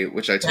today,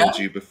 which I Yeah. told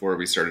you before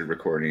we started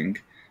recording,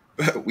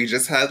 but we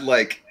just had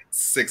like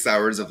 6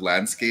 hours of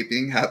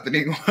landscaping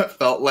happening what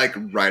felt like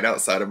right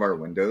outside of our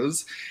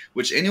windows,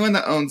 which anyone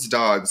that owns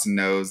dogs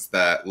knows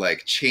that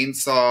like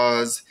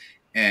chainsaws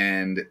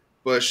and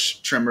bush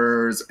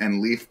trimmers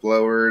and leaf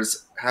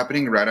blowers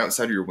happening right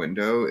outside your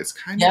window is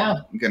kind of Yeah.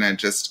 gonna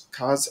just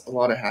cause a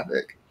lot of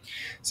havoc.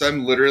 So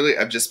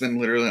I've just been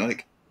literally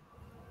like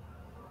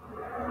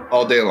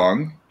all day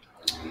long.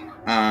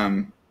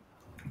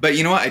 But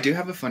you know what? I do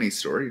have a funny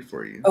story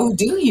for you. Oh,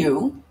 do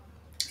you?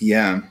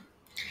 Yeah.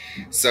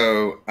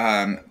 So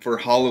for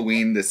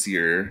Halloween this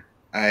year,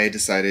 I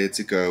decided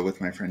to go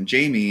with my friend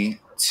Jamie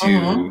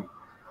to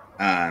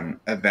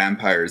a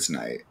vampires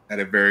night at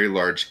a very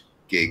large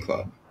gay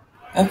club.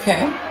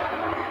 Okay.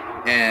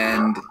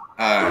 And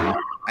I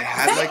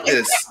had like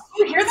this.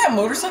 You hear that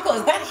motorcycle?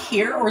 Is that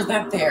here or is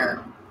that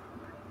there?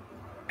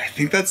 I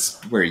think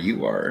that's where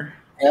you are.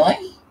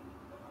 Really?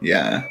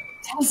 Yeah.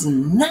 That is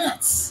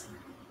nuts.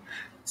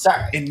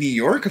 Sorry. In New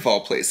York, of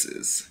all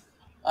places.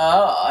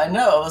 Oh, I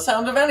know the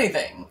sound of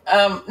anything.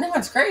 No,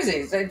 it's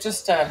crazy. They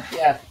just,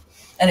 yeah.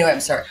 Anyway, I'm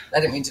sorry. I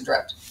didn't mean to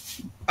interrupt.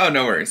 Oh,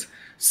 no worries.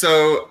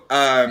 So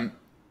it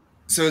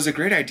was a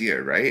great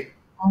idea, right?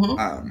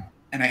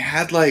 And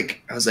I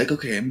was like,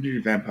 okay, I'm gonna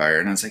do vampire,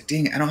 and I was like,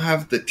 dang, I don't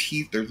have the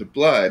teeth or the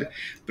blood,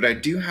 but I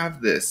do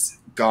have this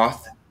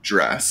goth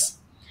dress,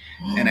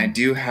 and I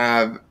do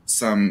have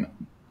some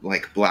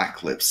like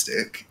black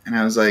lipstick, and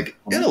I was like,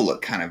 it'll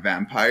look kind of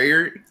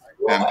vampire-y.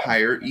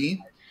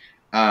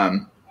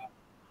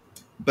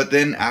 But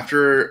then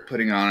after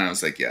putting it on, I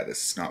was like, yeah,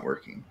 this is not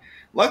working.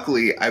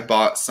 Luckily, I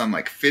bought some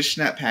like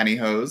fishnet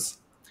pantyhose.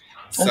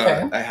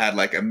 So I had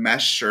like a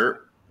mesh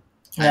shirt.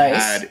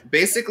 Nice.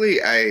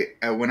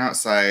 I went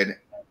outside.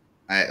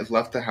 I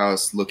left the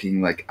house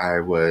looking like I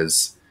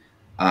was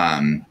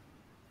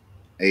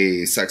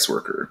a sex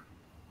worker.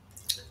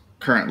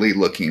 Currently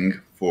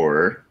looking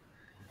for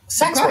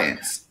sex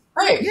clients.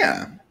 Right.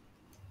 Yeah.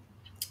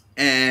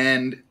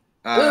 And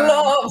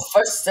love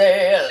for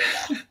sale.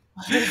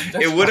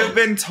 It would have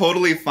been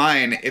totally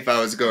fine if I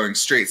was going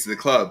straight to the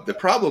club. The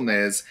problem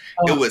is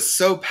it was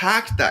so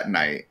packed that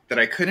night that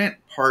I couldn't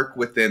park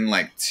within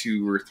like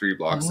 2 or 3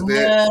 blocks of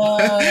it.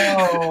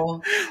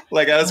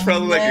 Like I was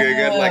probably like a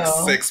good like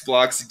 6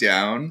 blocks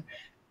down.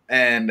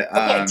 And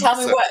okay, tell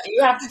me what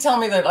you have to tell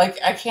me that like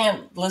I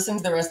can't listen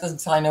to the rest of this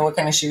until I know what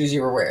kind of shoes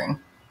you were wearing.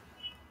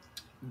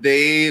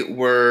 They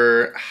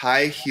were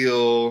high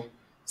heel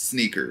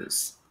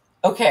sneakers.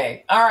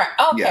 Okay. All right.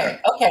 Okay. Yeah.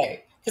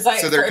 Okay.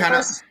 Because they're kind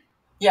of.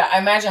 Yeah, I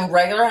imagined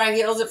regular high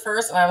heels at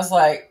first, and I was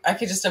like, I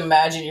could just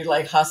imagine you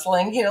like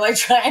hustling, you know, like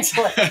trying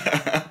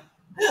to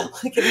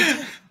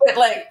but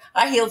like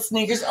high heeled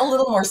sneakers, a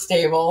little more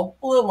stable.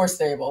 Yeah,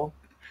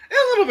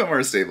 a little bit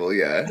more stable,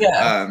 yeah.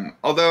 Yeah.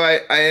 Although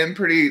I am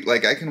pretty,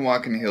 like, I can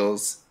walk in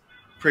heels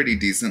pretty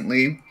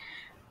decently.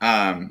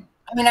 I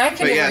mean, I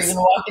can never even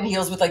walk in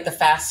heels with like the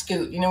fast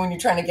scoot, you know, when you're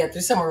trying to get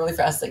through somewhere really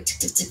fast, like tick,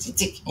 tick, tick, tick,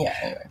 tick. Yeah,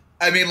 anyway.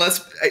 I mean,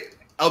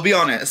 I'll be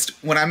honest.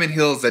 When I'm in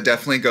heels, I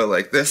definitely go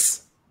like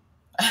this.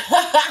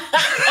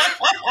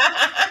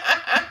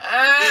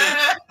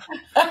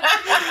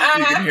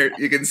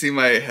 You can see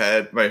my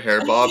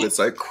hair bob. It's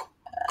like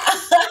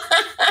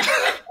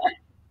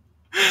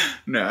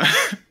no,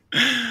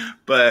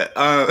 but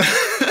wait,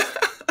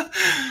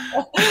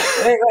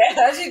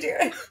 how'd you do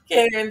it?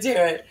 Can't even do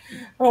it.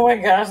 Oh my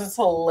gosh, it's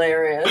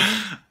hilarious.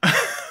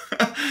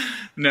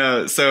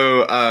 No,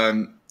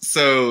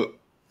 so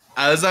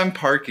as I'm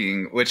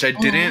parking, which I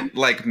didn't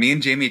like, me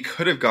and Jamie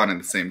could have gone in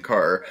the same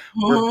car.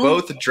 We're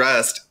both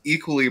dressed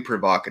equally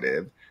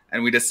provocative,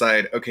 and we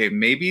decide, okay,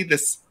 maybe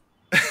this,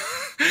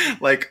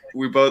 like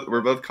we're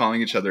both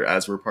calling each other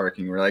as we're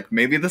parking. We're like,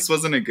 maybe this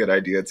wasn't a good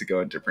idea to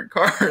go in different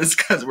cars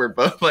because we're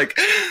both like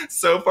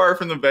so far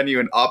from the venue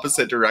in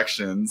opposite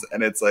directions,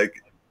 and it's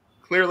like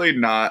clearly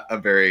not a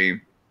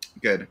very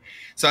good.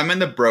 So I'm in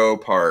the bro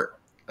part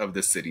of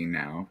the city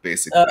now,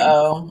 basically.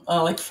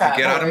 Like frat boys. I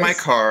get out of my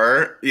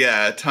car.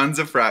 Yeah, tons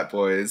of frat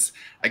boys.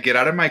 I get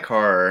out of my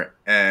car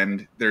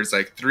and there's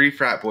like 3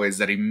 frat boys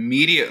that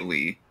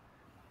immediately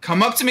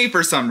come up to me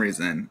for some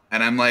reason.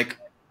 And I'm like,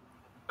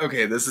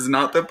 okay, this is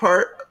not the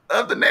part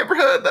of the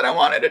neighborhood that I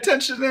wanted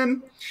attention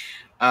in.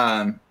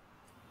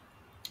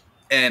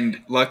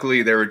 And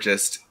luckily they were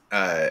just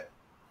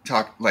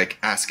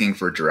asking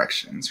for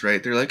directions,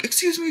 right? They're like,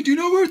 excuse me, do you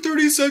know where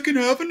 32nd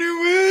Avenue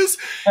is?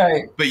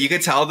 Right. But you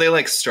could tell they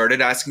like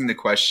started asking the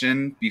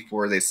question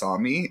before they saw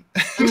me.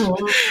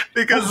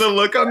 Because the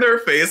look on their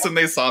face when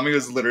they saw me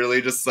was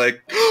literally just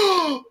like,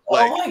 oh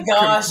my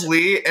gosh,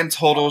 complete and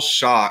total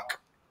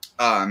shock.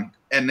 And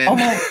then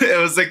it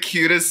was the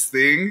cutest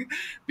thing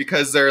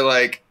because they're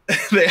like,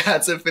 they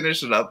had to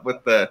finish it up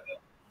with the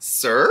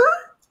sir?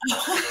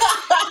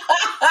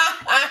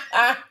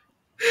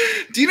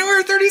 Do you know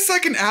where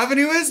 32nd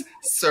Avenue is,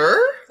 sir?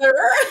 Sir?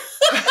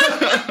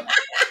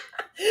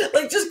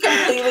 Like, just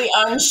completely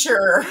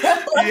unsure.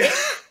 Yeah.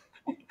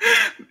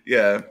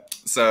 Yeah.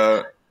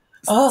 So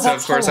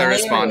of course I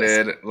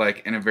responded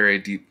like in a very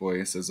deep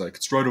voice. I was like,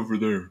 it's right over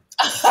there.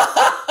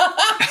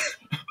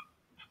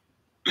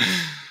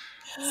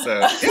 So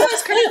yeah, it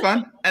was kind of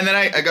fun. And then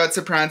I got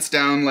to prance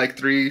down like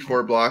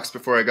 3-4 blocks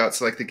before I got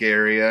to like the gay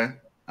area.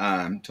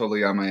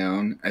 Totally on my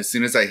own. As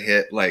soon as I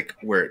hit like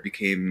where it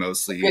became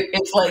mostly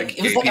it's like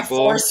it was like people, a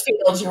force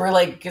field. You were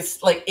like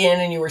just like in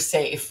and you were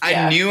safe.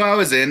 I knew I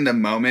was in the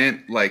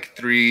moment. Like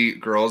 3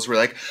 girls were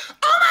like,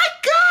 "Oh my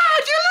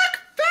god, you look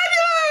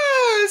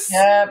fabulous!"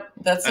 Yep,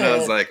 that's and it. I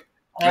was like,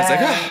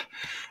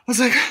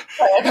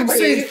 I'm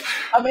safe.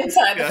 I'm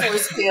inside the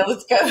force field.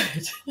 It's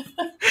good.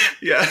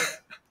 Yeah.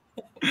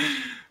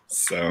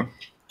 So,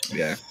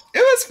 yeah, it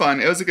was fun.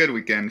 It was a good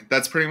weekend.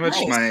 That's pretty much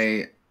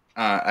my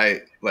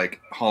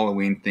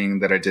Halloween thing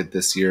that I did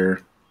this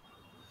year.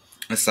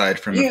 Aside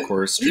from, of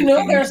course,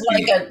 there's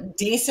like a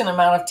decent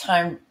amount of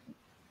time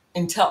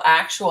until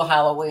actual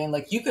Halloween.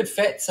 Like, you could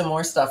fit some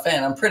more stuff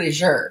in. I'm pretty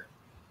sure.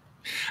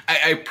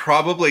 I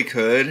probably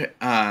could.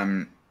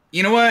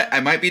 You know what?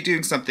 I might be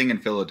doing something in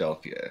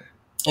Philadelphia.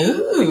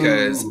 Ooh.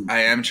 Because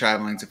I am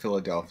traveling to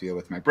Philadelphia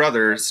with my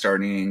brother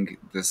starting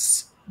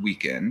this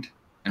weekend.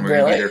 And we're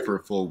going to be there for a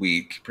full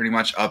week, pretty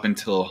much up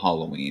until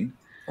Halloween.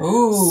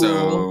 Ooh.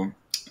 So,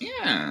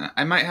 yeah,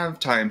 I might have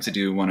time to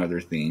do one other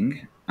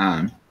thing.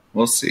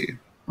 We'll see.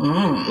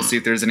 We'll see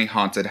if there's any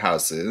haunted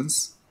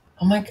houses.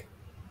 Oh my God.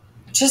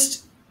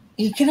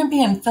 You're going to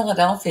be in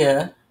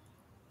Philadelphia.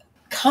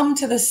 Come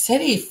to the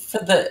city for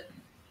the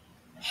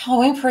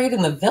Halloween parade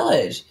in the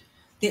Village.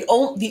 The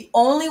only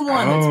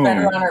one that's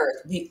better on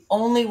earth. The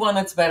only one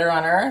that's better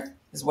on earth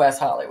is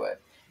West Hollywood.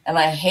 And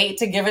I hate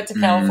to give it to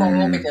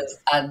California because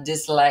I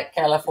dislike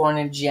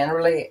California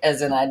generally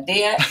as an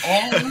idea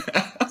and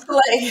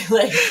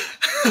like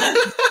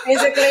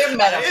physically,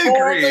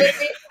 metaphorically,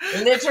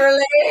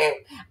 literally.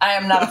 I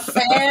am not a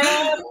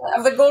fan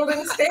of the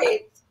Golden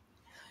State.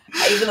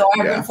 Even though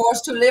I've been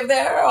forced to live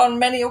there on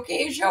many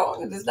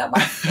occasions, it is not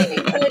my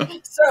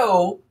favorite.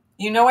 So,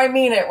 I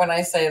mean it when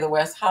I say the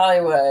West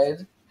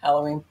Hollywood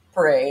Halloween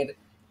parade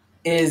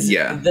is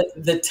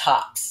the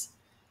tops.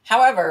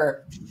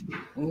 However,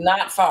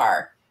 not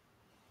far.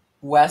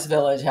 West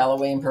Village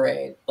Halloween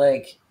parade,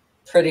 like,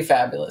 pretty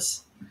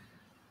fabulous.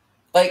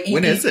 Like,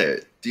 when is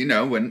it? Do you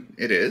know when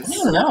it is? I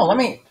don't know.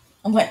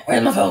 I'm like,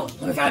 where's my phone?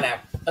 Let me find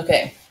out.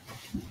 Okay.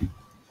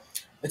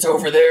 It's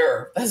over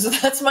there.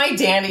 That's my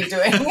Danny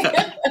doing.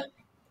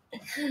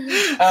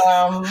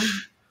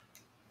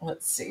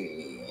 Let's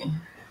see.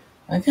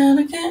 I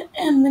gotta get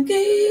in the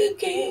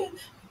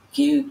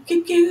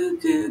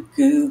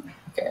goo.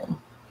 Okay.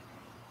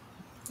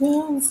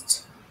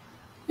 Last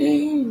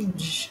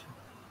page.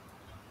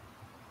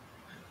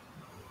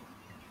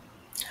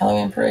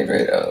 Halloween parade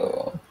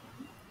radio.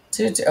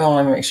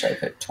 Let me make sure I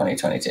put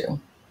 2022.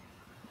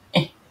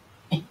 I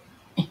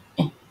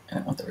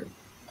want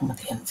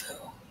the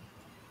info.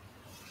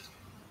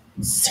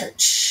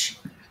 Search.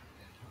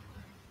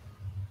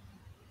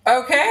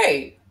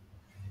 Okay.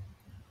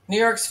 New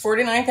York's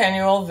 49th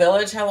annual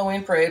Village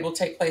Halloween Parade will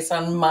take place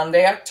on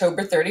Monday,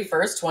 October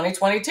 31st,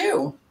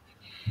 2022.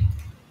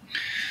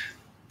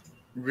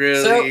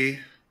 Really? So,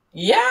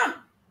 yeah.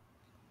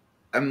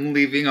 I'm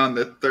leaving on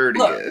the 30th.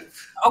 Look.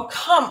 Oh,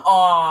 come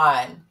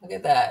on. Look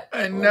at that.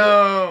 I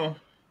know.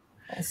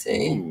 I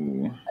see.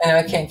 Ooh. I know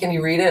I can't. Can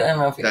you read it? I don't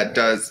know if you that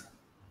does.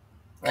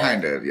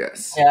 Kind of,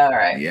 yes. Yeah, all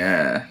right.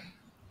 Yeah.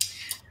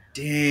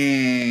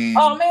 Dang.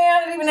 Oh,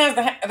 man. It even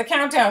has the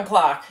countdown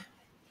clock.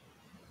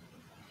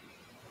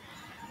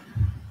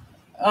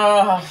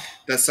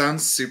 That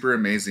sounds super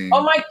amazing.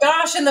 Oh, my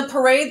gosh. And the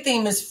parade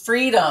theme is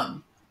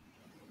freedom.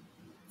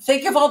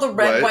 Think of all the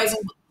red, white,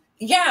 and...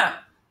 Yeah.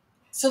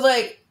 So,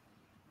 like,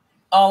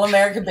 All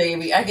America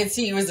Baby. I could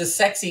see you as a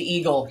sexy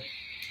eagle.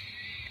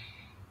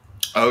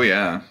 Oh,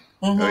 yeah.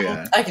 Mm-hmm. Oh,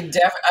 yeah. I could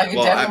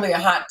definitely a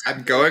hot...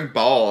 I'm going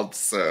bald,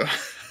 so...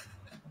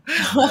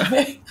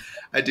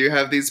 I do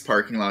have these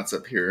parking lots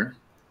up here.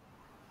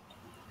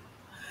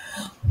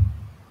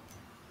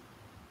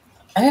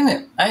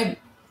 I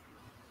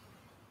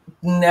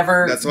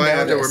never That's why noticed. I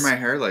have to wear my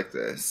hair like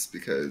this,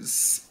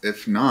 because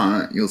if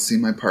not, you'll see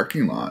my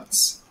parking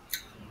lots.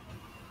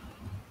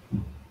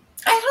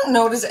 I don't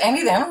notice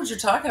anything. I don't know what you're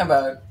talking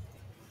about.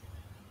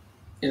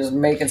 You're just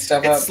making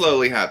stuff up. It's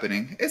slowly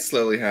happening.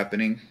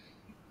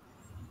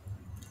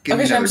 Give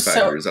me another 5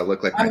 years. I'll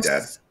look like my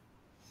dad. Is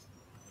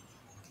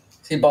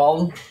he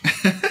bald?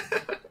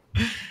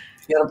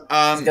 He's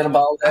got a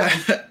bald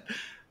head.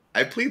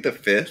 I plead the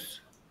fifth.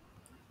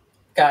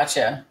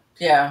 Gotcha.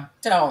 Yeah.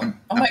 Don't.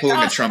 I'm pulling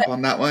a Trump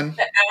on that one.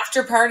 The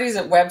after parties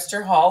at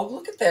Webster Hall.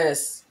 Look at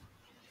this.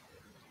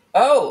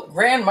 Oh,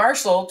 Grand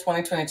Marshal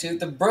 2022.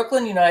 The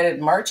Brooklyn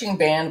United Marching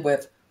Band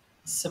with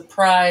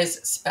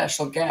surprise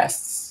special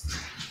guests.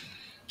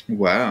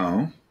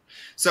 Wow.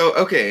 So,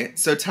 okay.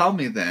 So tell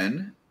me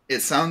then.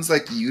 It sounds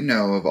like you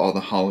know of all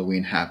the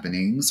Halloween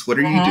happenings. What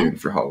are you doing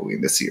for Halloween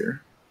this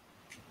year?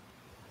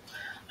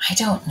 I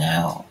don't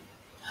know.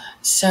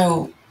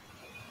 So,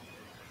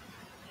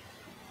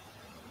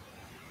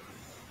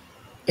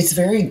 it's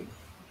very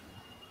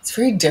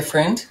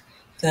different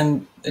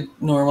than it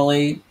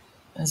normally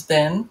has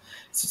been.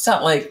 So it's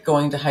not like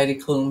going to Heidi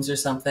Klum's or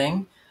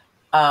something.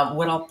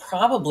 What I'll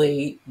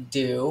probably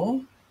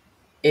do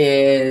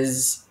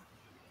is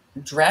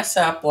dress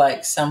up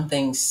like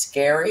something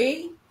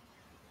scary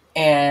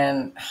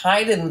and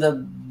hide in the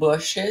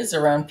bushes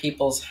around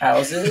people's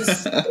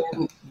houses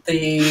in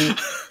the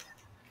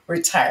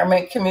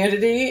retirement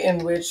community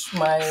in which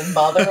my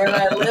mother and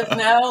I live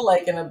now,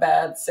 like in a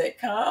bad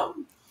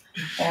sitcom.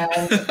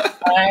 And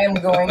I am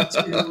going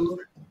to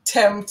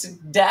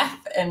tempt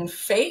death and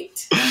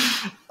fate,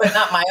 but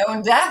not my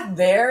own death,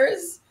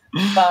 theirs,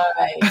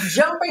 by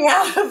jumping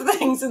out of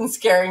things and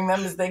scaring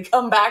them as they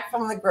come back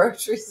from the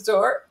grocery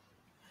store,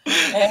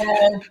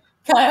 and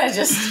kind of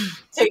just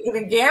taking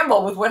a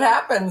gamble with what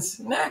happens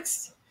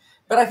next.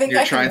 But I think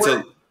You're I can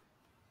work.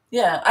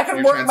 I can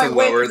You're work trying my to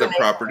way lower to the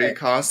property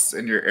costs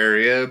in your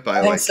area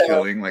by like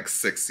killing like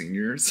 6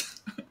 seniors.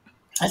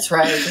 That's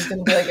right. It's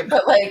gonna be like,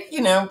 but like,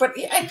 but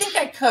I think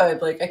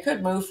I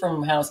could move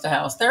from house to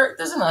house.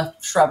 There's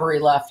enough shrubbery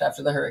left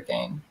after the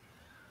hurricane.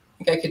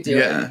 I think I could do it.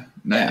 Yeah,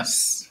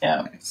 nice.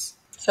 Yeah. Nice.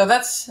 So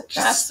that's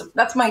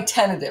my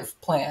tentative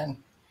plan.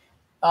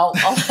 I'll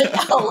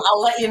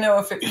let you know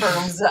if it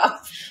firms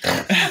up.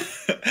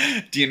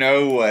 Do you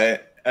know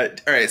what? All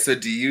right. So,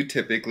 do you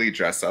typically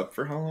dress up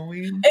for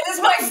Halloween? It is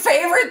my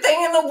favorite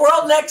thing in the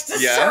world, next to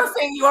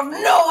surfing. You have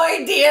no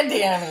idea,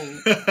 Danny.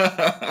 You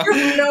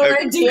have no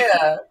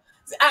idea.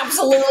 It's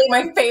absolutely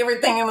my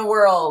favorite thing in the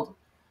world.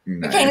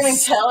 Nice. I can't even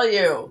tell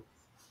you.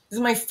 This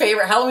is my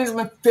favorite. Halloween is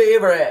my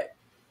favorite.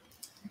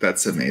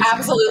 That's amazing.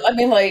 Absolutely. I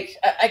mean, like,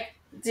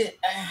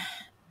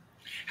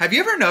 have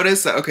you ever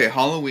noticed that? Okay,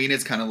 Halloween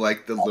is kind of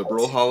like the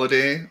liberal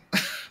holiday.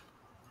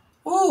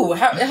 Ooh,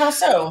 how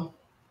so?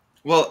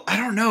 Well, I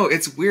don't know.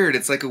 It's weird.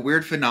 It's like a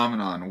weird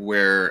phenomenon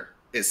where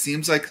it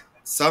seems like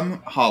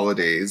some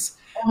holidays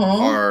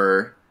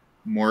are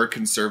more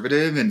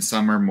conservative and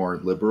some are more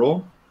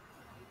liberal.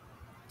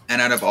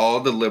 And out of all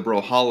the liberal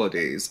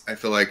holidays, I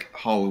feel like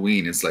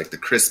Halloween is like the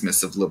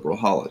Christmas of liberal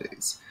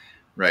holidays,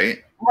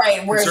 right?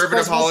 Right.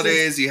 Conservative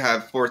holidays, you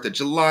have 4th of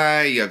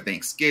July, you have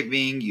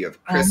Thanksgiving, you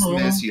have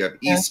Christmas, you have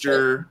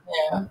Easter.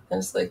 Yeah,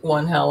 there's like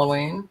one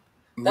Halloween.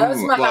 That was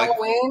my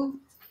Halloween.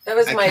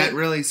 I can't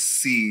really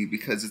see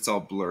because it's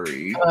all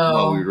blurry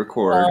while we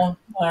record. Well,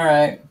 all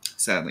right.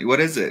 Sadly. What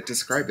is it?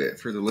 Describe it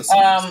for the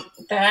listeners.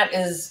 That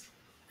is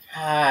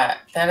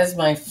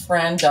my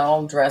friend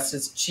Donald dressed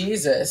as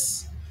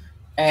Jesus.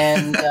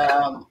 And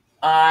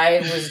I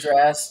was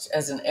dressed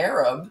as an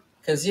Arab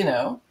because,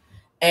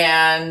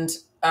 and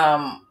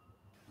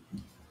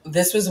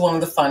this was one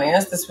of the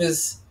funniest.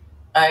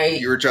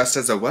 You were dressed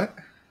as a what?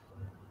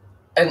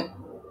 An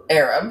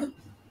Arab.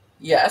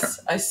 Yes,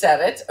 I said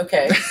it.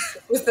 Okay.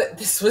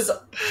 This was.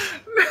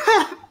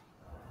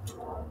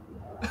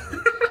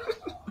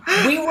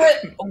 We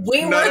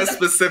were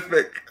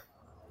specific.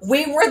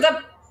 We were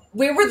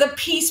the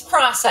peace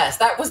process.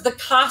 That was the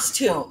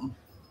costume.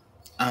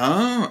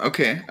 Oh,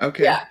 okay.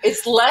 Yeah,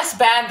 it's less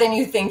bad than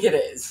you think it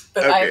is,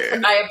 but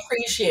I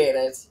appreciate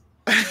it.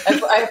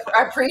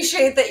 I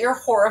appreciate that you're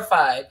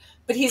horrified,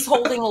 but he's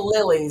holding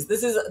lilies.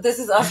 This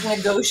is us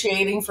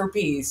negotiating for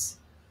peace.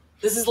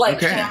 This is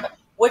like,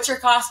 what's your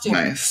costume?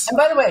 Nice. And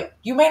by the way,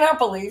 you may not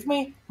believe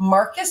me,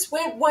 Marcus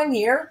went one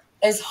year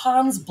as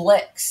Hans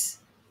Blix.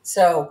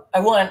 So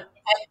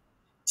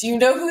do you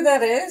know who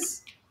that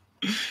is?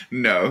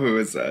 No, who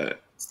is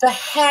that? It's the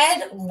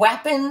head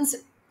weapons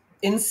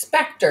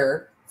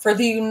inspector for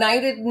the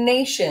United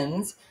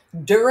Nations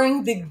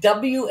during the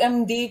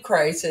WMD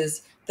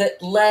crisis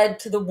that led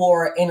to the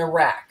war in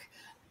Iraq.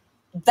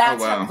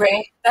 That's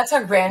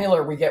how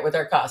granular we get with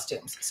our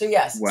costumes. So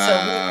yes,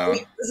 so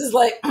this is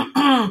like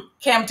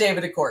Camp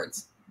David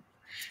Accords.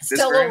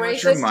 Still this very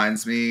much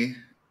reminds me.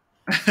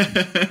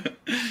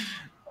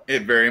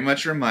 It very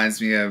much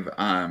reminds me of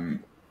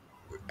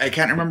I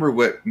can't remember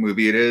what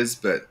movie it is,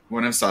 but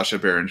one of Sacha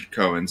Baron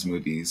Cohen's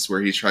movies where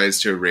he tries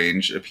to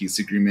arrange a peace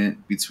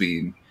agreement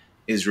between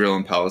Israel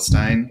and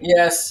Palestine.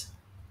 Yes,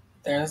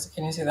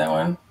 can you see that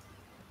one?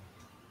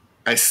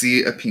 I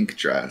see a pink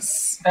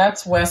dress.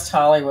 That's West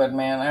Hollywood,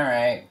 man. All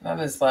right. That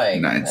is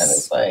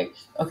nice.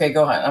 Okay,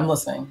 go on. I'm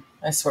listening.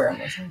 I swear I'm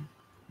listening.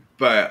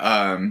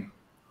 But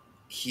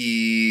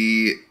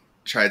he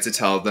tried to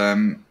tell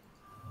them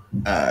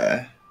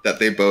that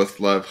they both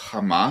love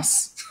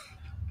Hamas.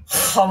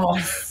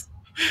 Hummus.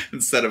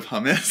 Instead of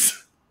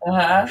hummus.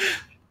 Uh-huh.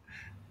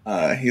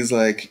 He's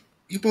like,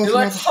 you both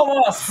love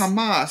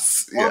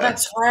Hamas. Oh,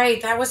 that's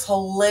right. That was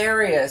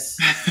hilarious.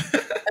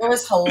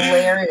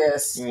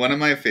 One of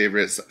my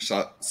favorite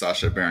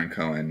Sacha Baron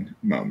Cohen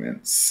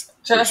moments,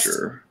 for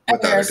sure,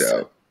 without a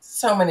doubt.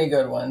 So many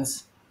good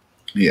ones.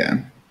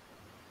 Yeah.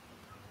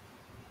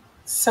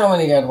 So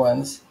many good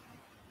ones.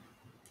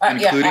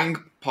 Including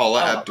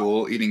Paula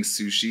Abdul eating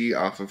sushi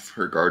off of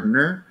her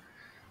gardener.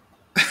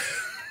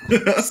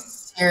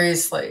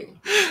 Seriously.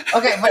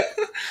 Okay, but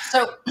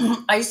so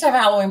I used to have a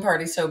Halloween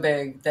party so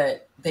big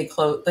that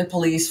the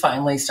police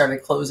finally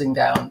started closing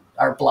down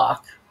our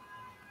block.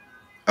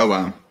 Oh,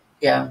 wow.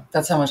 Yeah,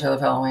 that's how much I love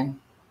Halloween.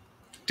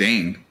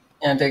 Dang.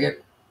 Yeah, dig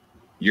it.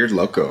 You're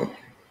loco.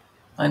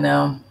 I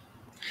know.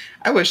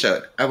 I wish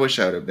I would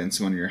have been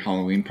to one of your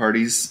Halloween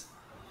parties.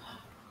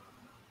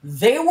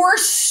 They were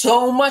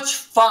so much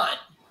fun.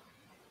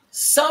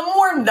 Some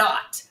were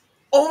not.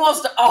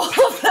 Almost all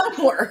of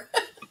them were.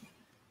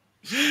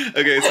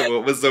 Okay, so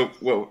what was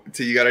so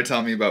you gotta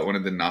tell me about one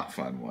of the not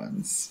fun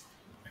ones.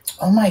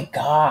 Oh my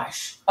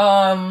gosh.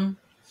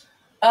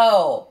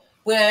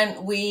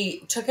 When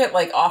we took it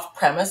like off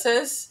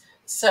premises,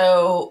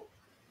 so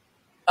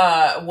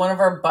one of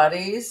our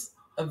buddies,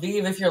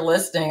 Aviv, if you're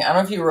listening, I don't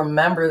know if you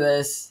remember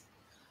this.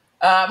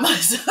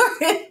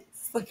 Sorry.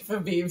 It's like if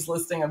Aviv's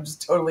listening, I'm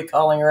just totally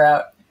calling her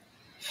out.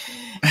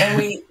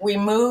 And we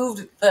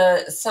moved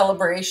the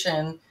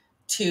celebration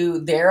to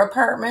their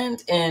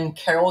apartment in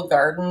Carroll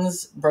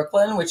Gardens,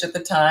 Brooklyn, which at the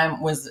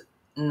time was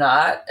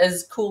not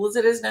as cool as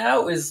it is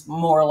now. It was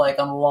more like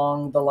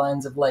along the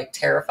lines of like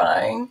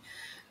terrifying.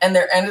 And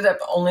there ended up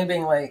only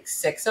being like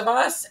 6 of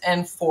us,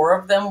 and 4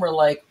 of them were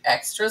like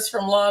extras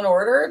from Law and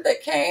Order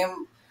that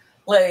came.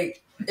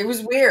 Like, it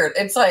was weird.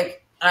 It's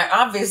like, I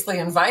obviously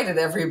invited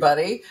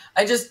everybody.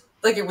 I just,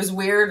 like, it was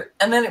weird.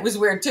 And then it was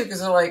weird too, because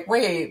they're like,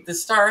 wait, the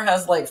Star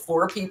has like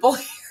 4 people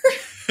here.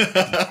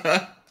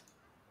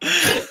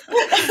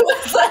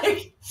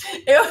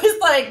 It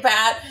was like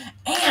bad.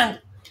 And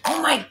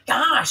oh my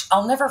gosh,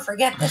 I'll never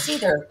forget this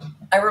either.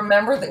 I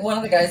remember that one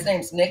of the guys'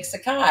 name's Nick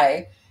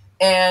Sakai,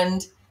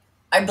 and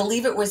I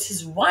believe it was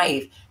his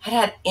wife,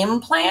 had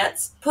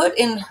implants put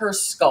in her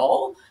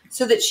skull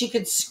so that she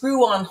could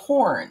screw on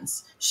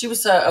horns. She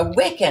was a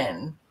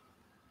Wiccan.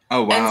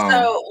 Oh, wow. And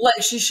so,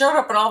 like, she showed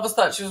up and all of us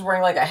thought she was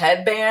wearing, like, a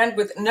headband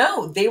with...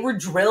 No, they were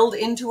drilled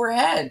into her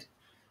head.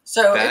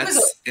 So That's it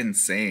was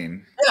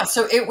insane. Yeah,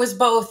 so it was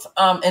both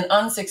an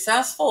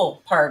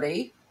unsuccessful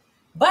party,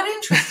 but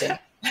interesting.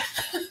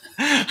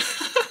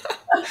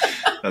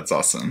 That's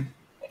awesome.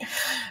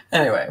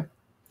 Anyway.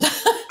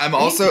 I'm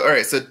also, all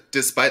right, so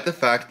despite the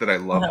fact that I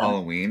love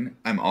Halloween,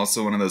 I'm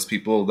also one of those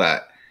people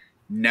that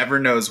never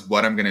knows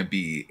what I'm going to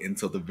be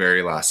until the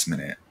very last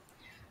minute.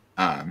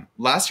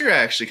 Last year, I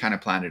actually kind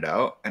of planned it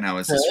out, and I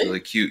was this really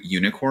cute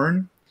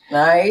unicorn.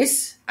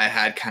 Nice. I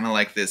had kind of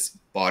like this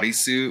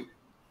bodysuit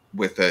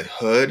with a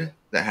hood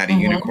that had a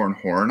unicorn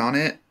horn on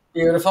it.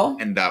 Beautiful.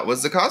 And that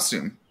was the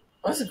costume.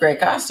 That was a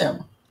great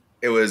costume.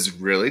 It was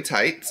really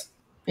tight.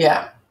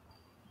 Yeah.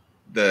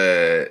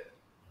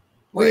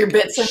 Were your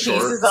bits and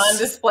pieces on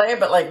display,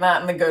 but like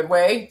not in the good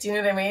way? Do you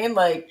know what I mean?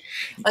 Like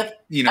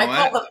you know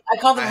I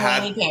call them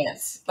weenie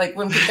pants. Like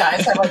when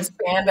guys have like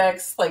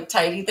spandex, like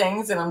tighty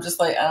things, and I'm just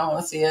like, I don't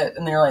want to see it,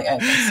 and they're like, I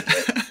can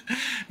see it.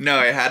 No,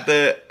 I had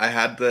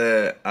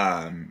the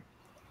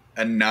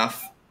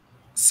enough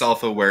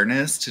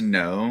self-awareness to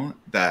know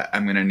that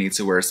I'm gonna need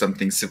to wear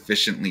something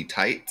sufficiently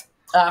tight.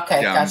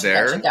 Okay,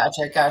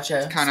 gotcha.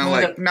 It's kind of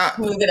like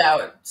smooth it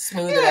out.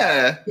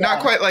 Yeah,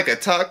 not quite like a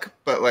tuck,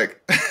 but like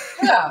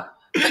yeah.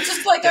 But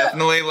just like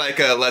definitely like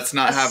a let's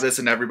not have this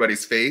in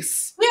everybody's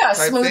face. Yeah,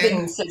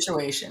 smoothing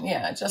situation.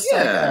 Yeah, just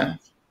where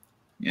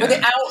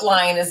the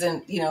outline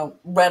isn't,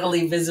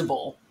 readily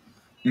visible.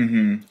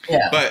 Mm-hmm.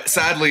 Yeah. But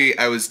sadly,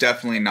 I was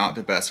definitely not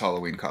the best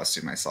Halloween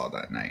costume I saw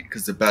that night,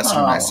 because the best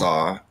one I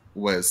saw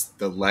was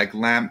the leg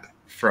lamp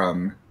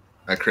from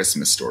A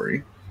Christmas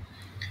Story.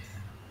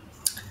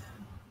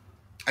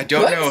 I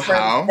don't know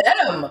how.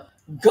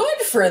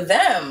 Good for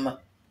them.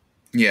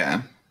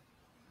 Yeah.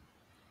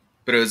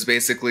 But it was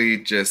basically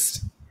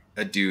just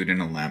a dude in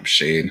a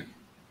lampshade.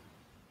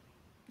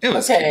 It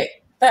was okay.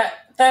 Cute.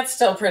 That's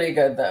still pretty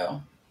good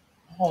though.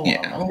 Hold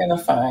on. I'm gonna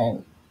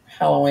find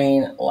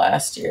Halloween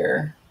last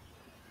year.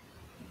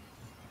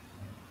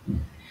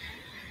 I'm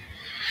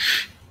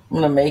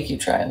gonna make you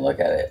try and look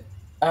at it.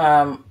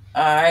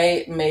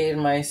 I made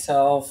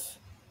myself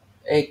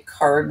a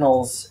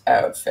Cardinals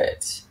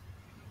outfit.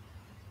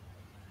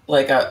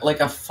 Like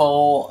a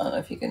full, I don't know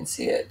if you can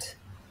see it.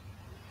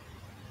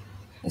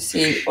 You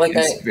see, like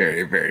it's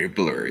very, very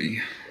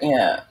blurry.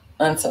 Yeah,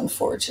 that's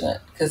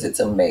unfortunate because it's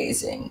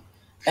amazing.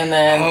 And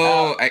then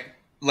kind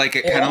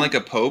of like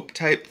a Pope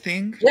type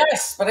thing.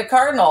 Yes, but a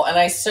cardinal, and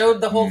I sewed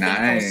the whole thing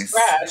from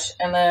scratch.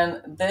 And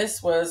then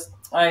this was,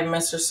 I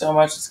miss her so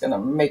much, it's gonna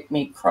make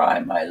me cry.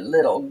 My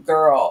little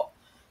girl,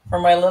 for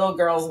my little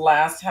girl's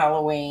last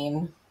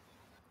Halloween,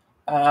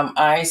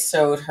 I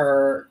sewed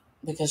her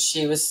because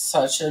she was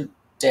such a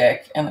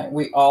dick, and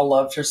we all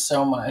loved her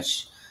so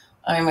much.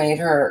 I made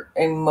her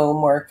a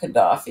Muammar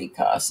Gaddafi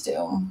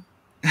costume.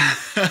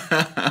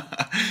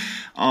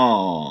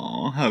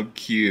 Oh, how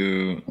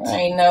cute.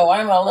 I know,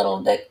 I'm a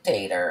little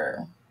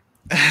dictator.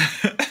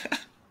 I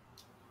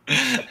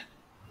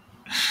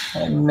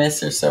miss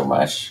her so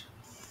much.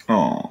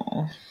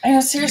 Oh. I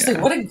know, seriously,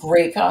 what a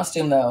great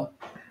costume, though.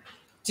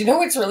 Do you know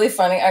what's really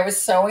funny? I was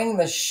sewing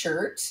the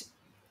shirt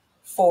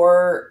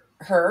for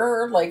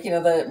her, like,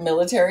 the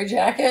military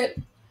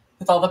jacket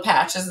with all the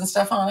patches and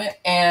stuff on it,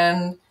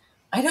 and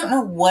I don't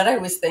know what I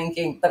was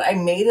thinking, but I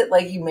made it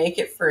like you make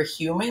it for a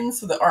human,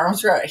 so the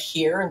arms are out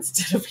here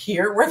instead of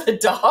here where the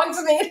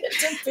dogs needed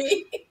to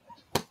be.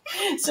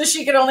 So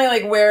she could only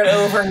like wear it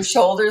over her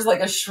shoulders like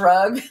a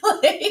shrug.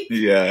 Like,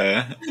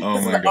 Yeah.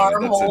 Oh my the God, that's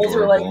armholes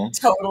are like adorable.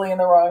 totally in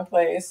the wrong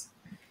place.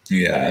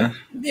 Yeah.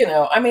 You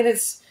know, I mean,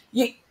 it's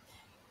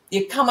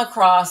you come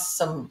across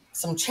some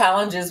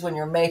challenges when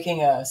you're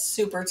making a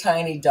super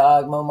tiny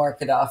dog Muammar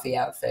Gaddafi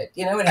outfit.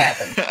 You know what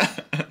happens?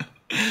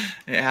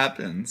 It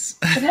happens.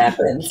 It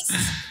happens.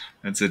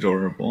 That's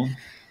adorable.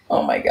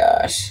 Oh my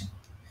gosh.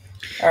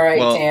 All right,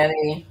 Well,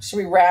 Danny. Should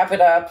we wrap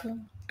it up?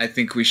 I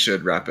think we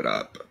should wrap it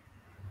up.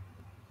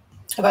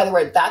 Oh, by the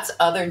way, that's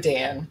other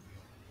Dan.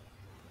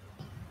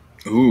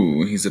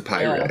 Ooh, he's a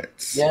pirate.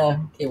 Yeah,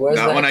 he was.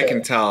 That one I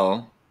can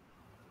tell.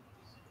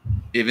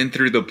 Even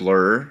through the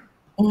blur.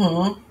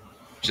 Mm-hmm.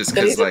 Just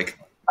because, like...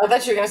 I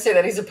thought you were going to say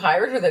that he's a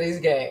pirate or that he's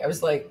gay. I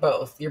was like,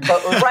 both. You're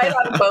both right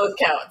on both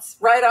counts.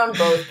 Right on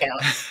both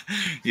counts.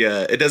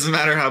 Yeah, it doesn't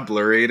matter how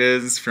blurry it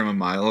is from a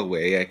mile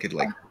away. I could,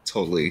 like,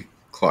 totally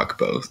clock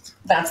both.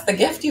 That's the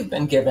gift you've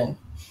been given.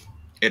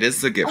 It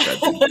is the gift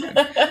I've been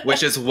given.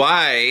 Which is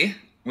why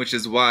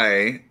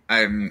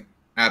I'm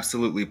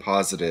absolutely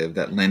positive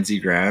that Lindsey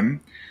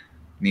Graham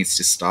needs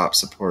to stop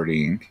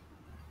supporting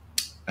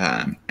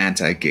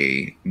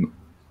anti-gay.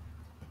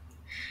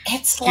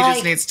 It's he like,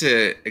 just needs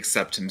to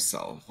accept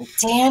himself.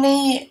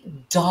 Danny,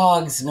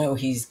 dogs know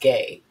he's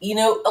gay. You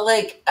know,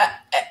 like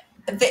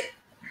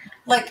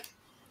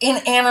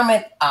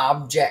inanimate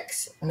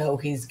objects know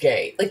he's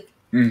gay. Like,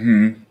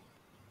 mm-hmm.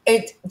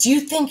 Do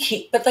you think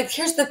he? But like,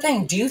 here's the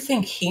thing: do you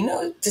think he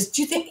knows?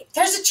 Do you think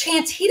there's a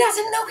chance he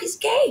doesn't know he's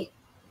gay?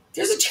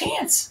 There's a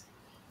chance.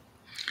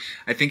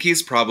 I think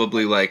he's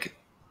probably like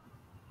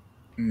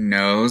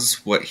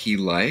knows what he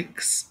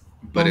likes,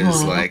 but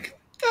is like,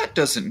 that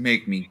doesn't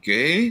make me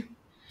gay.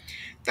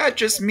 That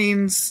just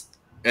means,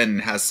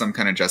 and has some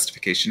kind of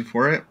justification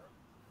for it.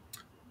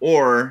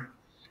 Or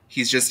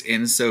he's just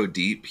in so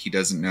deep, he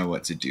doesn't know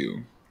what to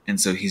do. And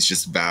so he's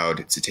just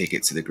vowed to take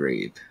it to the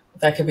grave.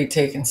 That could be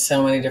taken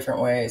so many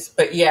different ways.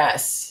 But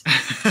yes.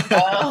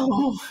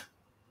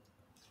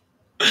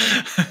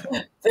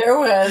 There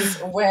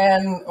was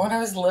when I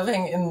was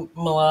living in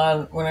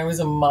Milan, when I was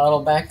a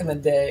model back in the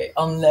day,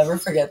 I'll never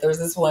forget, there was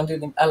this one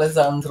dude named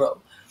Alessandro.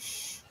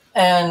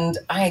 And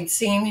I had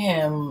seen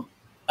him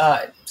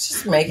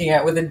just making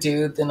out with a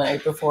dude the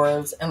night before.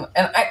 And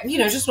I, you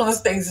know, just one of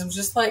those things, it was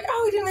just like,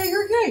 oh, I didn't know you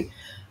were gay.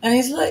 And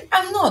he's like,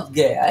 I'm not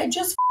gay, I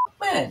just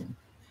men.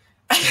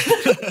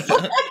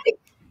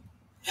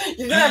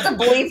 You're going to have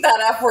to bleep that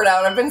F word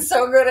out. I've been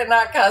so good at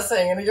not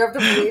cussing, and you have to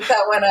bleep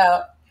that one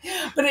out.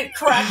 But it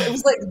cracked. It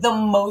was like the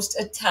most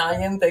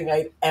Italian thing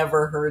I'd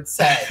ever heard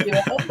said. You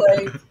know,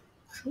 like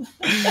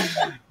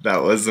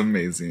that was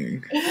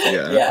amazing.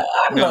 Yeah, yeah.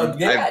 I'm not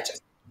gay.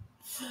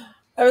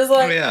 I was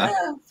like,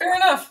 fair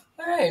enough.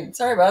 All right,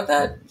 sorry about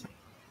that.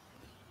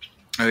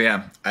 Oh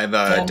yeah, I've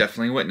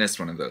definitely witnessed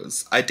one of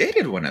those. I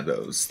dated one of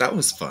those. That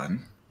was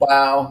fun.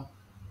 Wow.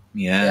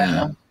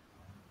 Yeah.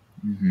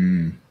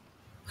 Mm-hmm.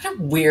 What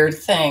a weird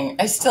thing.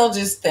 I still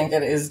just think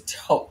it is.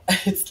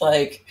 It's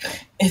like,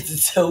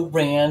 it's so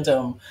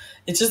random.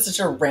 It's just such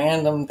a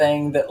random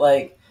thing that,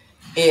 like,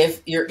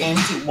 if you're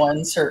into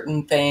one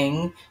certain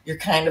thing, you're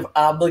kind of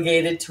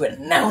obligated to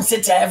announce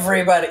it to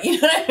everybody.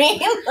 You know what I mean?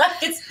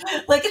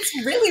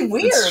 It's really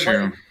weird. That's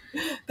true.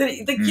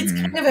 Like, the kid's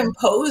kind of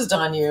imposed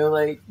on you.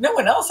 Like, no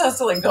one else has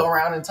to like go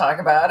around and talk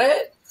about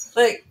it.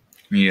 Like,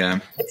 yeah,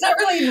 it's not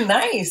really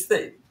nice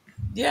that.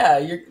 Yeah,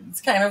 it's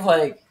kind of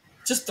like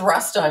just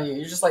thrust on you.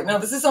 You're just like, no,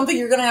 this is something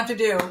you're gonna have to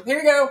do. Here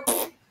you go.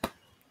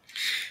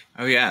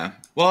 Oh yeah.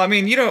 Well, I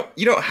mean, you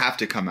don't have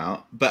to come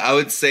out, but I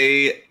would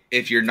say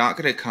if you're not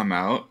gonna come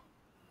out,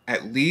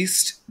 at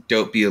least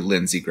don't be a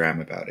Lindsey Graham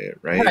about it,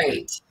 right?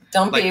 Right.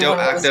 Don't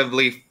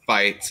actively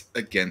fight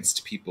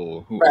against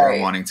people who are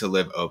wanting to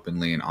live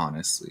openly and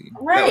honestly.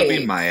 Right. That would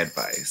be my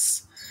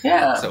advice.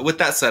 Yeah. So with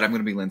that said, I'm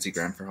gonna be Lindsey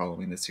Graham for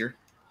Halloween this year.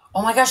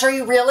 Oh my gosh, are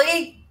you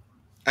really?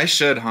 I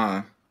should,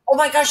 huh? Oh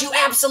my gosh, you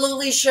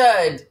absolutely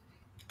should.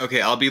 Okay,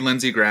 I'll be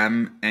Lindsey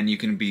Graham and you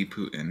can be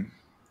Putin.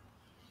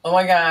 Oh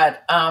my God.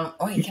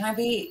 Wait, can I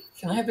be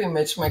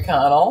Mitch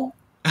McConnell?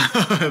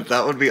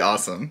 That would be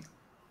awesome.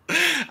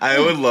 I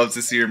would love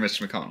to see your Mitch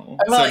McConnell.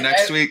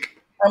 Next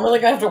week I'm really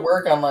gonna have to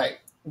work on like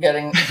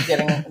getting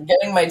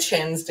my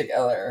chins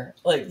together.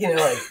 Like, you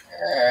know,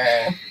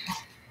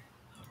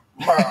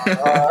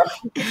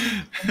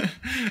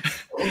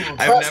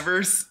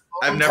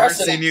 I've never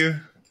seen you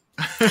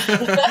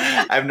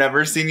I've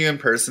never seen you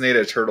impersonate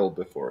a turtle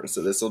before,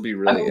 so this will be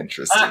really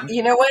interesting.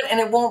 You know what? And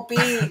it won't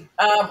be.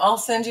 I'll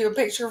send you a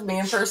picture of me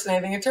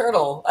impersonating a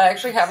turtle. I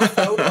actually have a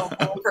photo of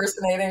me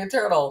impersonating a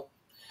turtle,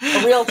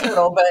 a real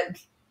turtle. But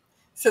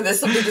so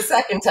this will be the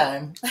second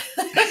time.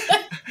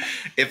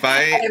 All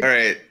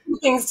right, 2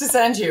 things to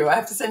send you. I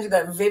have to send you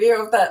that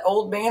video of that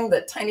old man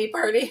that Tiny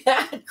Party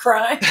had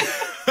crying.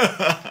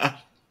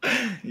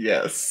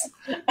 Yes.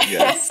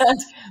 And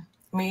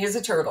me as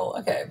a turtle.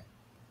 Okay.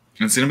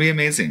 It's going to be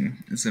amazing.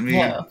 It's going to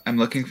be, I'm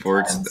looking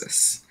forward to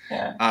this.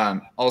 Yeah.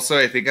 Also,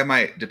 I think I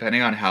might,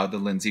 depending on how the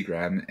Lindsey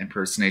Graham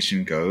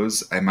impersonation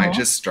goes, I might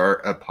just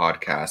start a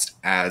podcast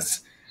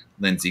as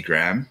Lindsey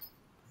Graham.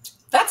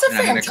 That's a And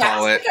I'm gonna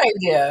call fantastic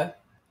idea.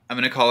 I'm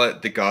going to call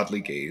it the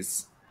Godly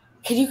Gaze.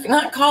 Can you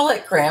not call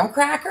it graham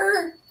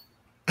cracker?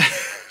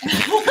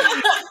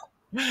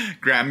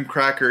 Graham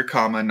cracker,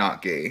 comma,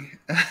 not gay.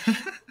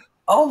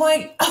 Oh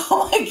my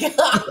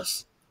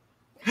gosh.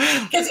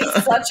 Because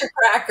he's such a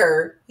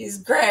cracker. He's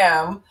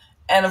Graham.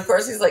 And of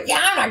course he's like,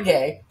 yeah, I'm not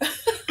gay.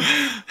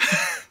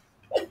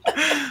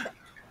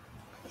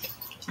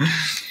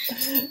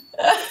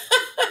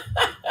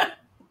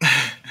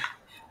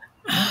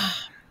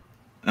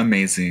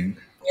 Amazing.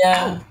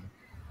 Yeah. Oh,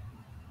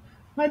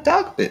 my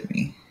dog bit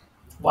me.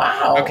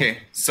 Wow. Okay,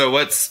 so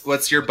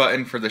what's your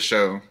button for the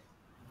show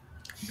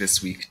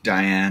this week,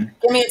 Diane?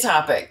 Give me a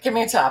topic. Give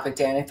me a topic,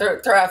 Danny. Throw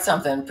out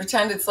something.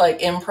 Pretend it's like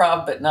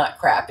improv, but not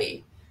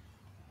crappy.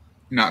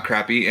 Not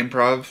crappy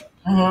improv?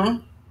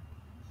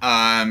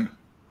 Mm-hmm.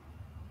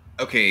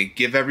 Okay,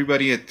 give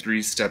everybody a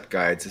 3-step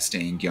guide to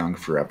staying young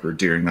forever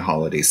during the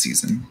holiday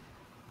season.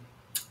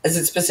 Is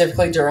it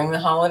specifically during the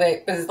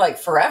holiday? But it's like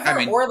forever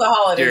or the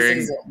holiday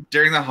season?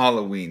 During the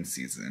Halloween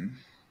season.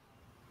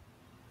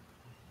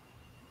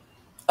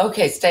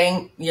 Okay,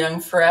 staying young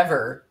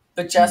forever,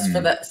 but just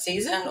for that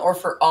season or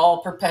for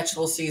all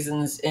perpetual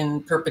seasons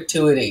in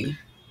perpetuity?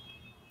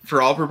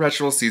 For all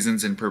perpetual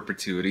seasons in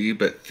perpetuity,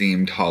 but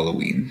themed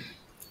Halloween.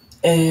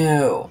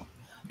 Ew.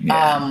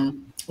 Yeah.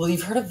 Well,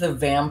 you've heard of the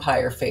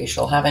vampire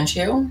facial, haven't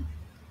you?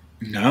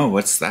 No,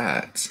 what's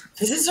that?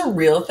 This is a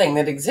real thing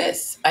that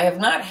exists. I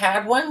have not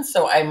had one,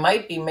 so I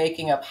might be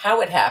making up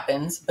how it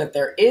happens, but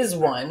there is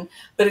one.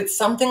 But it's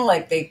something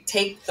like they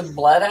take the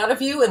blood out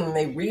of you and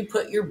they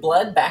re-put your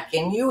blood back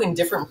in you in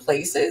different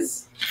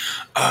places.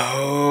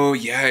 Oh,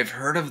 yeah, I've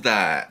heard of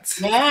that.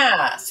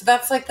 Yeah, so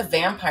that's like the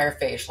vampire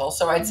facial.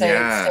 So I'd say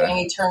staying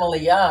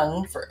eternally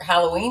young for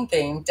Halloween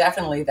theme,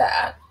 definitely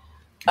that.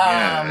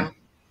 Yeah.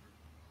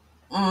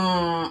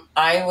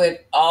 I would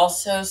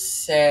also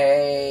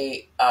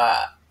say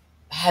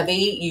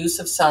heavy use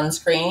of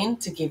sunscreen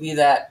to give you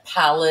that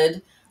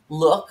pallid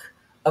look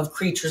of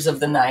creatures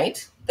of the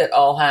night that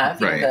all have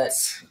that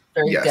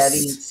very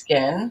deady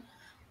skin.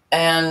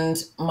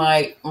 And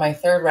my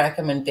third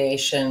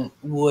recommendation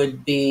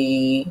would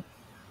be,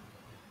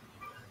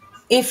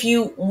 if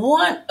you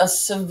want a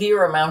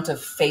severe amount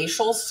of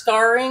facial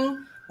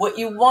scarring, what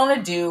you want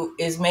to do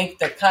is make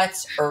the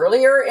cuts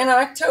earlier in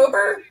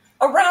October,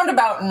 around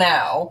about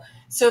now,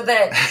 so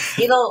that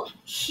it'll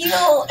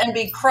heal and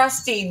be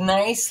crusty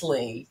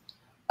nicely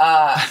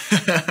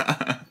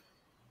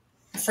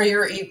for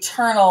your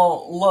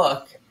eternal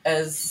look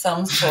as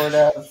some sort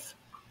of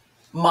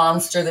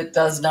monster that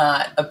does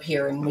not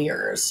appear in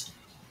mirrors.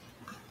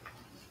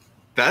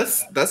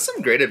 That's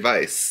some great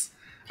advice.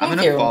 Thank I'm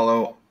going to you.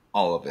 follow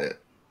all of it.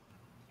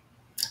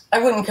 I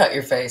wouldn't cut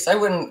your face. I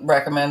wouldn't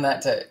recommend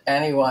that to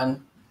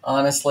anyone,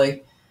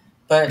 honestly.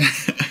 But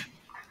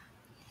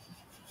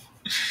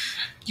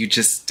you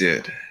just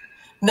did.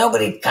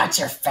 Nobody cut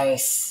your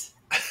face.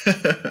 You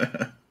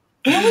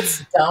know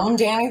what's dumb,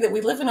 Danny? That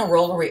we live in a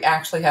world where we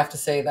actually have to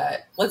say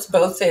that. Let's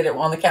both say it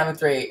on the count of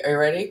 3. Are you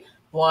ready?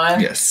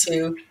 1,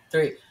 2,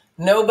 3.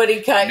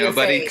 Nobody cut your face.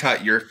 Nobody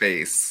cut your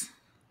face.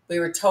 We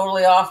were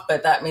totally off,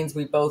 but that means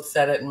we both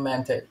said it and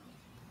meant it.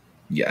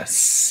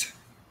 Yes.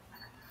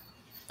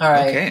 All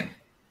right. Okay.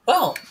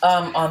 Well,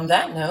 on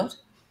that note,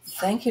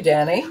 thank you,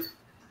 Danny.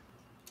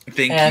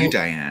 Thank you,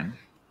 Diane.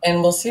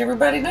 And we'll see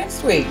everybody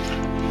next week.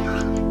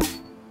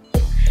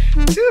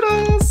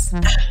 Toodles!